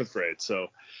in 7th grade. So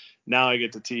now I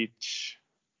get to teach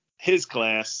his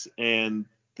class and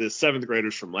the 7th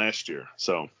graders from last year.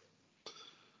 So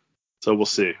we'll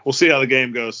see. We'll see how the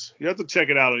game goes. You have to check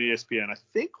it out on ESPN.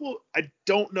 I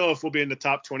don't know if we'll be in the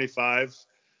top 25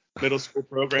 middle school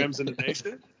programs in the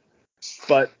nation,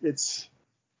 but it's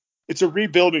a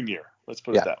rebuilding year. Let's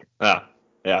put it that way.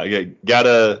 Yeah,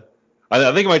 gotta.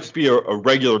 I think it might just be a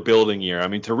regular building year. I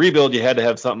mean, to rebuild, you had to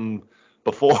have something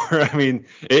before. I mean,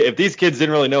 if these kids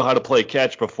didn't really know how to play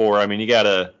catch before, I mean, you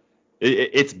gotta.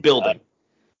 It's building.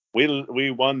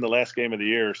 We won the last game of the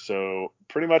year, so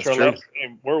pretty much That's our true. last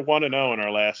game, we're 1-0 in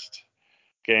our last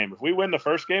game. If we win the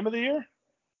first game of the year,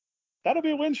 that'll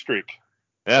be a win streak.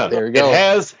 Yeah, There you go. It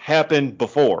has happened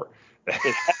before. It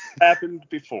has happened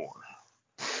before.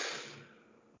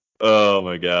 Oh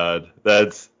my God,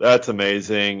 that's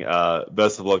amazing.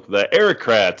 Best of luck with that, Eric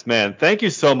Kratz. Man, thank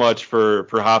you so much for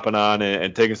hopping on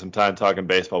and taking some time talking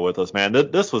baseball with us, man.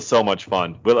 This was so much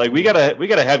fun. But like, we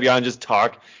gotta have you on, just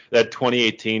talk that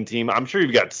 2018 team. I'm sure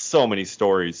you've got so many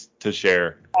stories to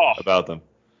share about them.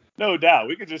 No doubt.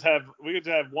 We could just have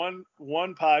one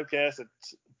podcast at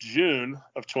June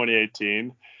of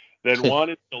 2018, then one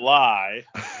in July,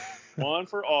 one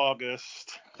for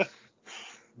August,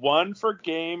 one for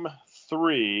game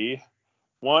 3,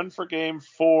 one for game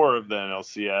 4 of the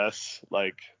NLCS,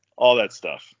 like all that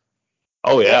stuff.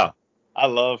 Oh yeah. I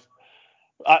love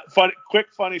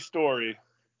funny story.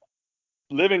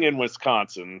 Living in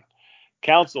Wisconsin,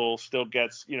 council still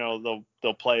gets,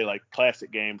 they'll play like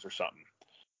classic games or something.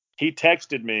 He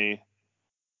texted me.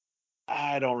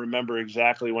 I don't remember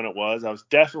exactly when it was. I was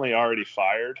definitely already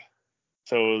fired.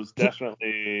 So it was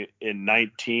definitely in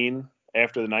 19,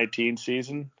 after the 19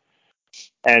 season.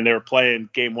 And they were playing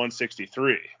game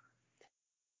 163.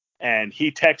 And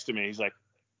he texted me. He's like,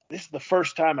 this is the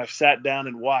first time I've sat down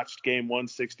and watched game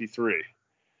 163.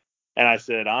 And I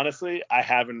said, honestly, I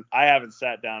haven't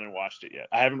sat down and watched it yet.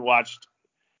 I haven't watched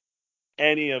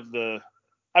any of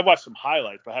I've watched some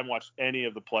highlights, but I haven't watched any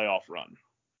of the playoff run.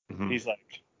 Mm-hmm. He's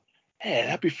like, hey,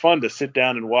 that'd be fun to sit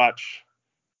down and watch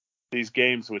these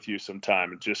games with you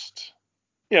sometime and just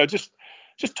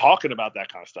talking about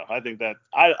that kind of stuff. I think that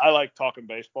I like talking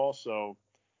baseball. So,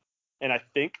 and I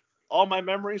think all my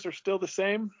memories are still the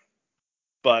same,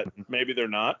 but maybe they're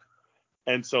not.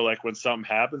 And so like when something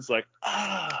happens, like,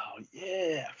 oh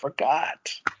yeah, I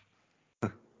forgot.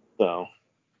 So.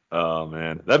 Oh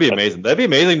man, that'd be amazing. That'd be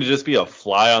amazing to just be a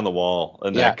fly on the wall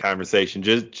in that conversation.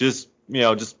 Just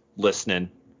listening,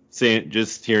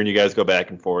 just hearing you guys go back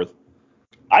and forth.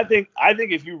 I think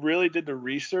if you really did the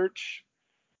research,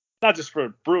 not just for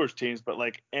Brewers teams, but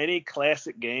like any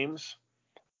classic games,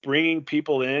 bringing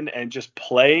people in and just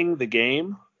playing the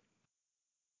game,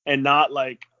 and not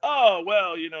like, oh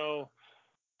well,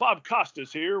 Bob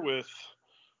Costas here with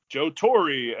Joe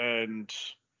Torre and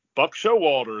Buck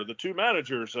Showalter, the two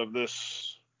managers of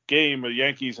this game of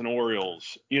Yankees and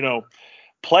Orioles,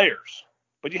 players.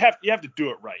 But you have to do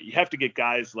it right. You have to get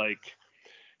guys like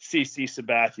CC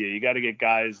Sabathia. You got to get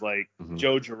guys like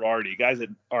Joe Girardi, guys that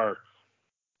are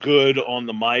good on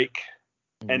the mic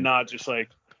and not just like,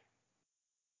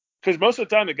 because most of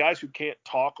the time the guys who can't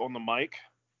talk on the mic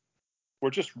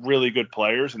were just really good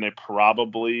players and they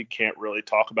probably can't really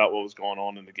talk about what was going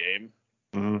on in the game.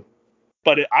 Mm-hmm.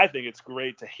 But I think it's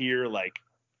great to hear like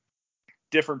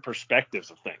different perspectives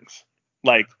of things.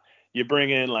 Like you bring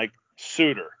in like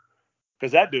Suter,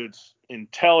 because that dude's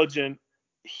intelligent,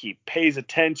 he pays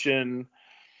attention,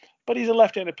 but he's a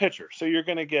left-handed pitcher, so you're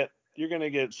gonna get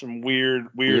some weird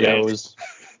answers.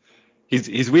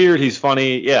 He's weird. He's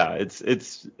funny. Yeah, it's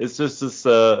just this.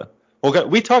 Well,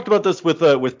 we talked about this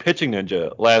with Pitching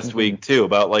Ninja last week too,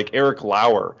 about like Eric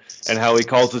Lauer and how he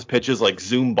calls his pitches like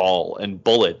Zoom Ball and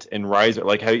Bullet and Riser,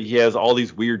 like how he has all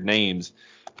these weird names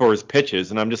for his pitches,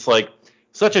 and I'm just like,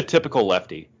 such a typical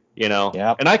lefty. you know.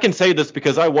 Yep. And I can say this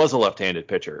because I was a left-handed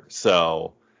pitcher,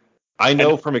 so I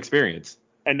know from experience.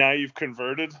 And now you've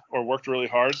converted or worked really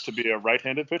hard to be a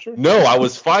right-handed pitcher? No, I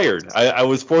was fired. I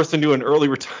was forced into an early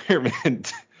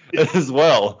retirement as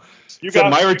well. Except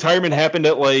my retirement happened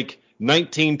at like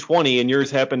 19, 20, and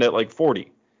yours happened at like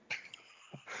 40.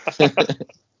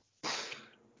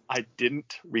 I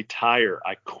didn't retire.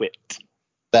 I quit.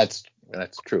 That's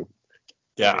true.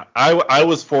 Yeah, I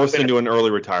was forced into an early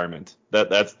retirement.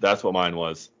 That's what mine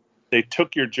was. They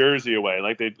took your jersey away,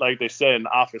 like they said in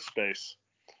Office Space.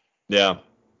 Yeah.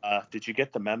 Did you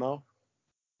get the memo?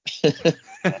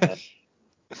 I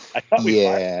thought we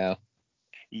Yeah.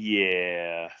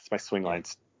 Yeah, it's my swing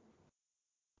lines.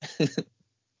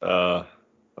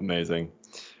 Amazing.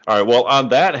 All right. Well, on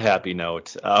that happy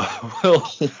note,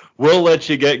 we'll let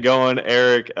you get going,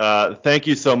 Eric. Thank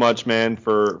you so much, man,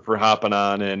 for hopping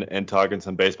on and talking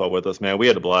some baseball with us, man. We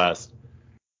had a blast.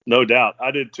 No doubt,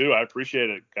 I did too. I appreciate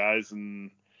it, guys.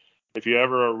 And if you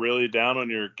ever are really down on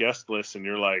your guest list and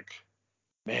you're like,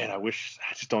 man, I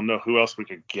just don't know who else we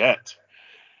could get,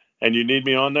 and you need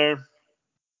me on there,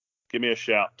 give me a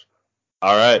shout.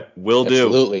 All right, will do.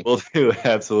 Absolutely. Will do.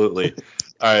 Absolutely.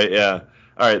 All right, yeah.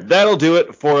 All right, that'll do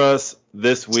it for us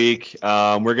this week.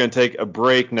 We're going to take a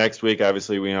break next week.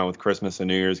 Obviously, with Christmas and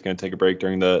New Year's, going to take a break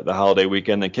during the holiday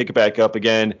weekend, then kick it back up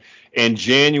again in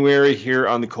January here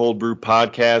on the Cold Brew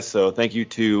Podcast. So thank you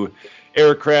to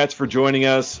Eric Kratz for joining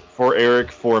us. For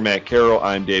Eric, for Matt Carroll,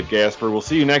 I'm Dave Gasper. We'll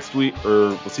see you next week, or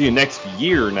we'll see you next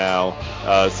year now.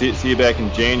 See you back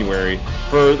in January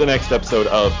for the next episode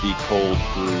of the Cold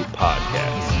Brew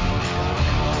Podcast.